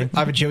today. I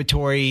have a Joe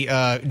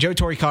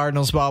Torre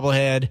Cardinals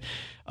bobblehead.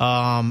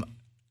 I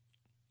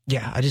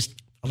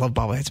love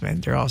bobbleheads,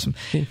 man. They're awesome.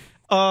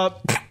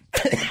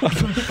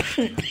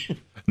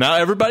 Now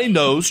everybody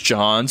knows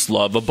John's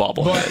love of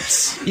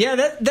bobbleheads. But,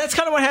 yeah, that's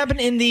kind of what happened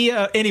in the...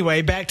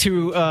 anyway, back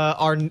to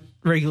our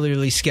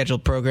regularly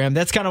scheduled program.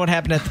 That's kind of what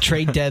happened at the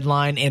trade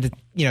deadline. And,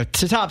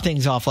 to top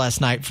things off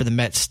last night for the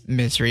Mets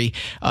misery,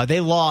 they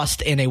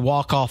lost in a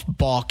walk-off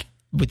balk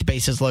with the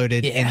bases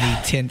loaded in the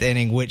 10th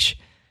inning, which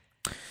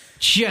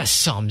just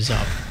sums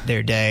up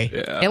their day.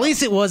 Yeah. At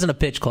least it wasn't a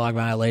pitch clock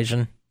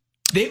violation.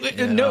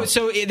 No,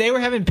 so they were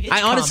having pitch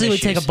I honestly would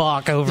issues. take a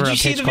balk over a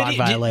pitch clock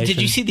violation.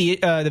 Did you see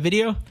the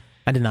video?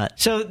 I did not.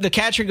 So the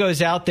catcher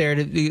goes out there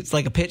it's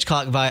like a pitch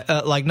clock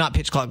not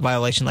pitch clock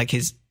violation, like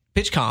his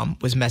pitch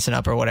comm was messing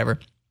up or whatever.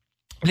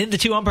 And then the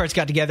two umpires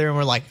got together and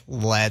were like,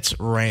 "Let's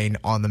rain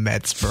on the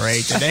Mets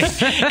parade today."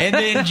 And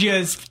then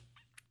just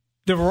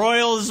the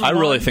Royals. I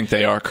really think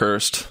they are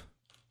cursed.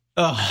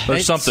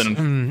 There's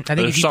something. I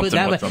think if you put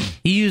that,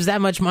 you use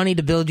that much money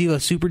to build you a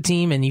super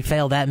team and you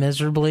fail that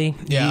miserably.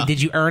 Yeah.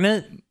 Did you earn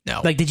it?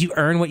 No. Like, did you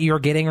earn what you're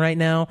getting right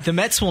now? The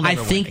Mets will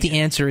never win think again. The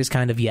answer is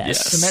kind of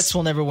yes. The Mets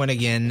will never win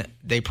again.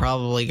 They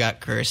probably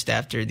got cursed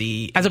after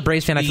the... As a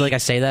Braves fan, I feel like I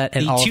say that,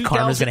 and all of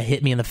karma is going to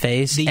hit me in the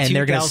face, and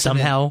they're going to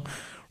somehow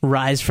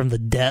rise from the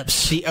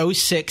depths. The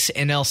 06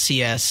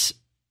 NLCS,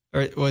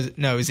 or it was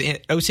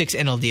 06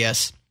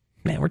 NLDS.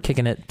 Man, we're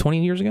kicking it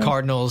 20 years ago?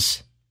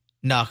 Cardinals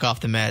knock off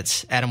the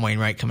Mets. Adam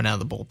Wainwright coming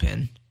out of the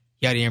bullpen.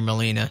 Yadier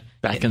Molina.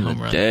 Back in the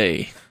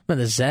day. I'm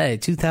going to say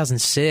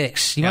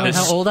 2006. You know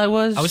how old I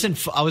was?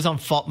 I was on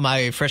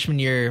my freshman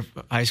year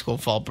of high school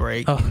fall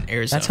break in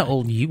Arizona. That's how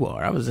old you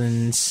are. I was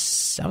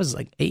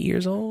like 8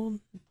 years old,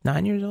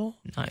 9 years old.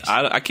 Nice.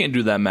 I can't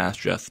do that math,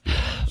 Jeff.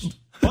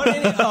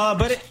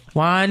 But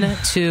 1,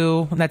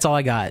 2. That's all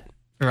I got.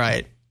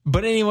 Right.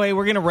 But anyway,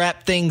 we're going to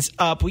wrap things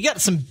up. We got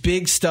some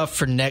big stuff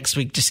for next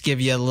week. Just give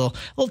you a little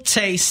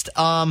taste.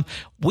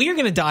 We are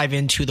going to dive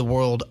into the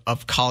world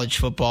of college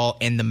football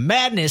and the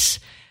madness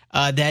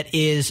that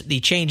is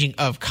the changing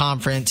of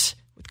conference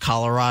with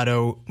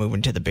Colorado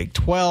moving to the Big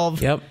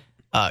 12. Yep.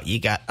 You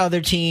got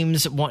other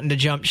teams wanting to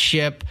jump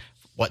ship.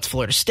 What's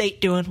Florida State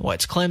doing?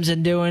 What's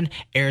Clemson doing?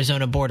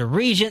 Arizona Board of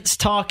Regents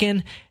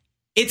talking.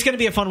 It's going to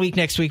be a fun week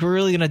next week. We're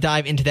really going to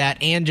dive into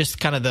that and just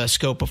kind of the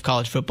scope of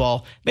college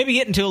football. Maybe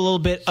get into a little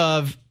bit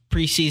of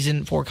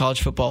preseason for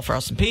college football for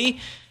us and P.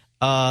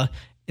 And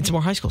some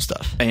more high school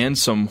stuff. And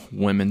some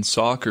women's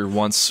soccer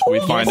once we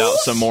find out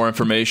some more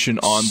information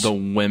on the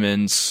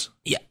women's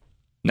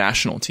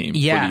national team for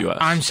the U.S.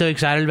 I'm so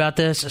excited about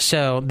this.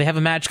 So they have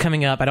a match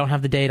coming up. I don't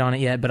have the date on it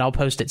yet, but I'll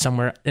post it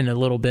somewhere in a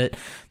little bit.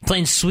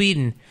 Playing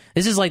Sweden.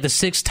 This is like the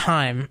 6th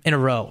time in a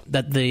row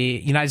that the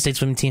United States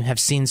women's team have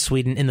seen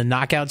Sweden in the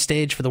knockout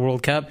stage for the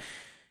World Cup.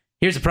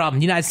 Here's the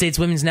problem. United States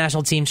women's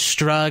national team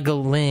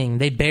struggling.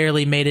 They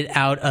barely made it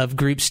out of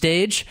group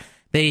stage.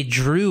 They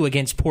drew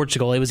against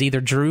Portugal. It was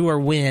either drew or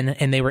win,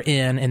 and they were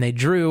in, and they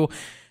drew.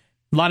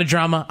 A lot of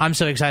drama. I'm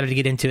so excited to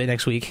get into it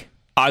next week.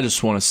 I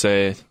just want to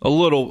say a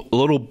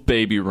little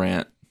baby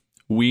rant.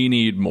 We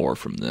need more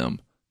from them.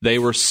 They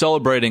were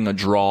celebrating a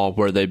draw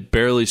where they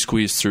barely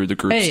squeezed through the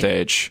group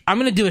stage. I'm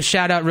going to do a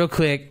shout out real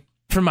quick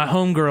for my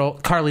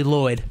homegirl, Carly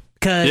Lloyd.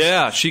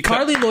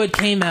 Carly Lloyd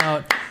came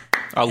out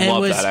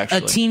and was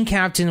a team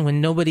captain when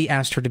nobody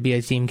asked her to be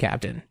a team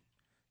captain.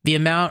 The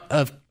amount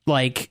of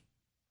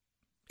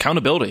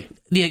accountability.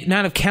 The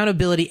amount of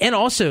accountability, and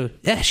also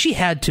she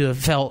had to have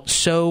felt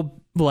so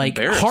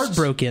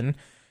heartbroken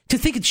to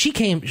think that she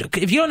came.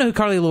 If you don't know who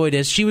Carly Lloyd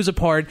is, she was a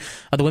part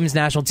of the women's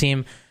national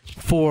team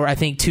for, I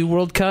think, 2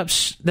 World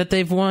Cups that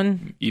they've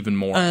won. Even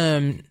more.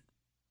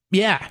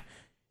 Yeah.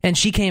 And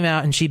she came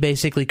out and she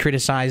basically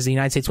criticized the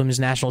United States women's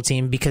national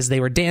team because they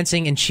were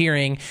dancing and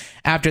cheering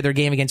after their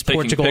game against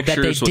Portugal that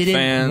they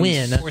didn't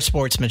win. Poor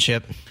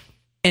sportsmanship.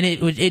 And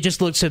it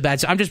just looked so bad.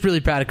 So I'm just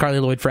really proud of Carly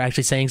Lloyd for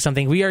actually saying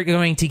something. We are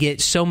going to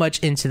get so much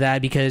into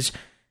that because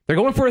they're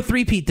going for a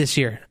 3-peat this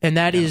year. And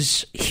that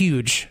is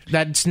huge.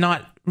 That's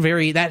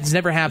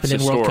never happened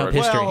in World Cup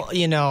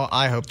history. Well,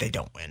 I hope they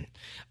don't win.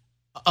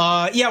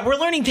 We're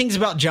learning things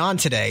about John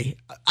today.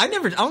 I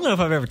don't know if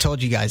I've ever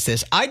told you guys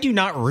this. I do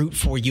not root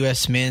for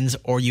U.S. men's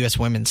or U.S.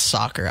 women's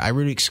soccer. I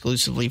root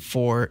exclusively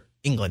for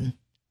England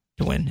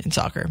to win in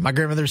soccer. My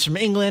grandmother's from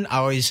England.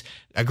 I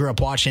grew up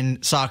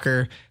watching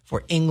soccer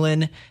for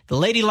England. The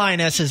Lady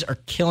Lionesses are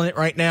killing it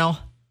right now.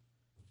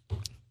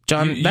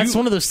 John, that's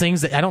one of those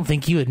things that I don't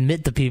think you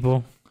admit to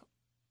people.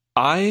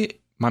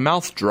 My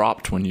mouth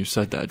dropped when you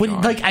said that,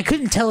 John. I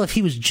couldn't tell if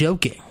he was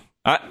joking.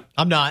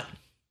 I'm not.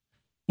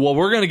 Well,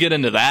 we're going to get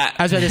into that.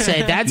 I was about to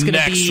say, that's going to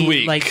next be,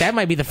 week. that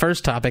might be the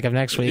first topic of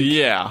next week.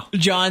 Yeah.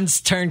 John's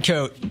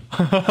turncoat.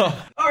 All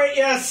right,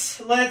 yes,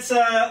 let's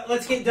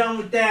get done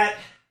with that.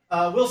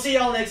 We'll see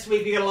y'all next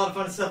week. We got a lot of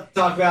fun stuff to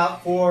talk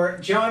about. For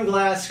John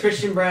Glass,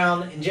 Christian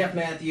Brown, and Jeff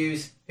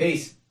Matthews,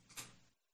 peace.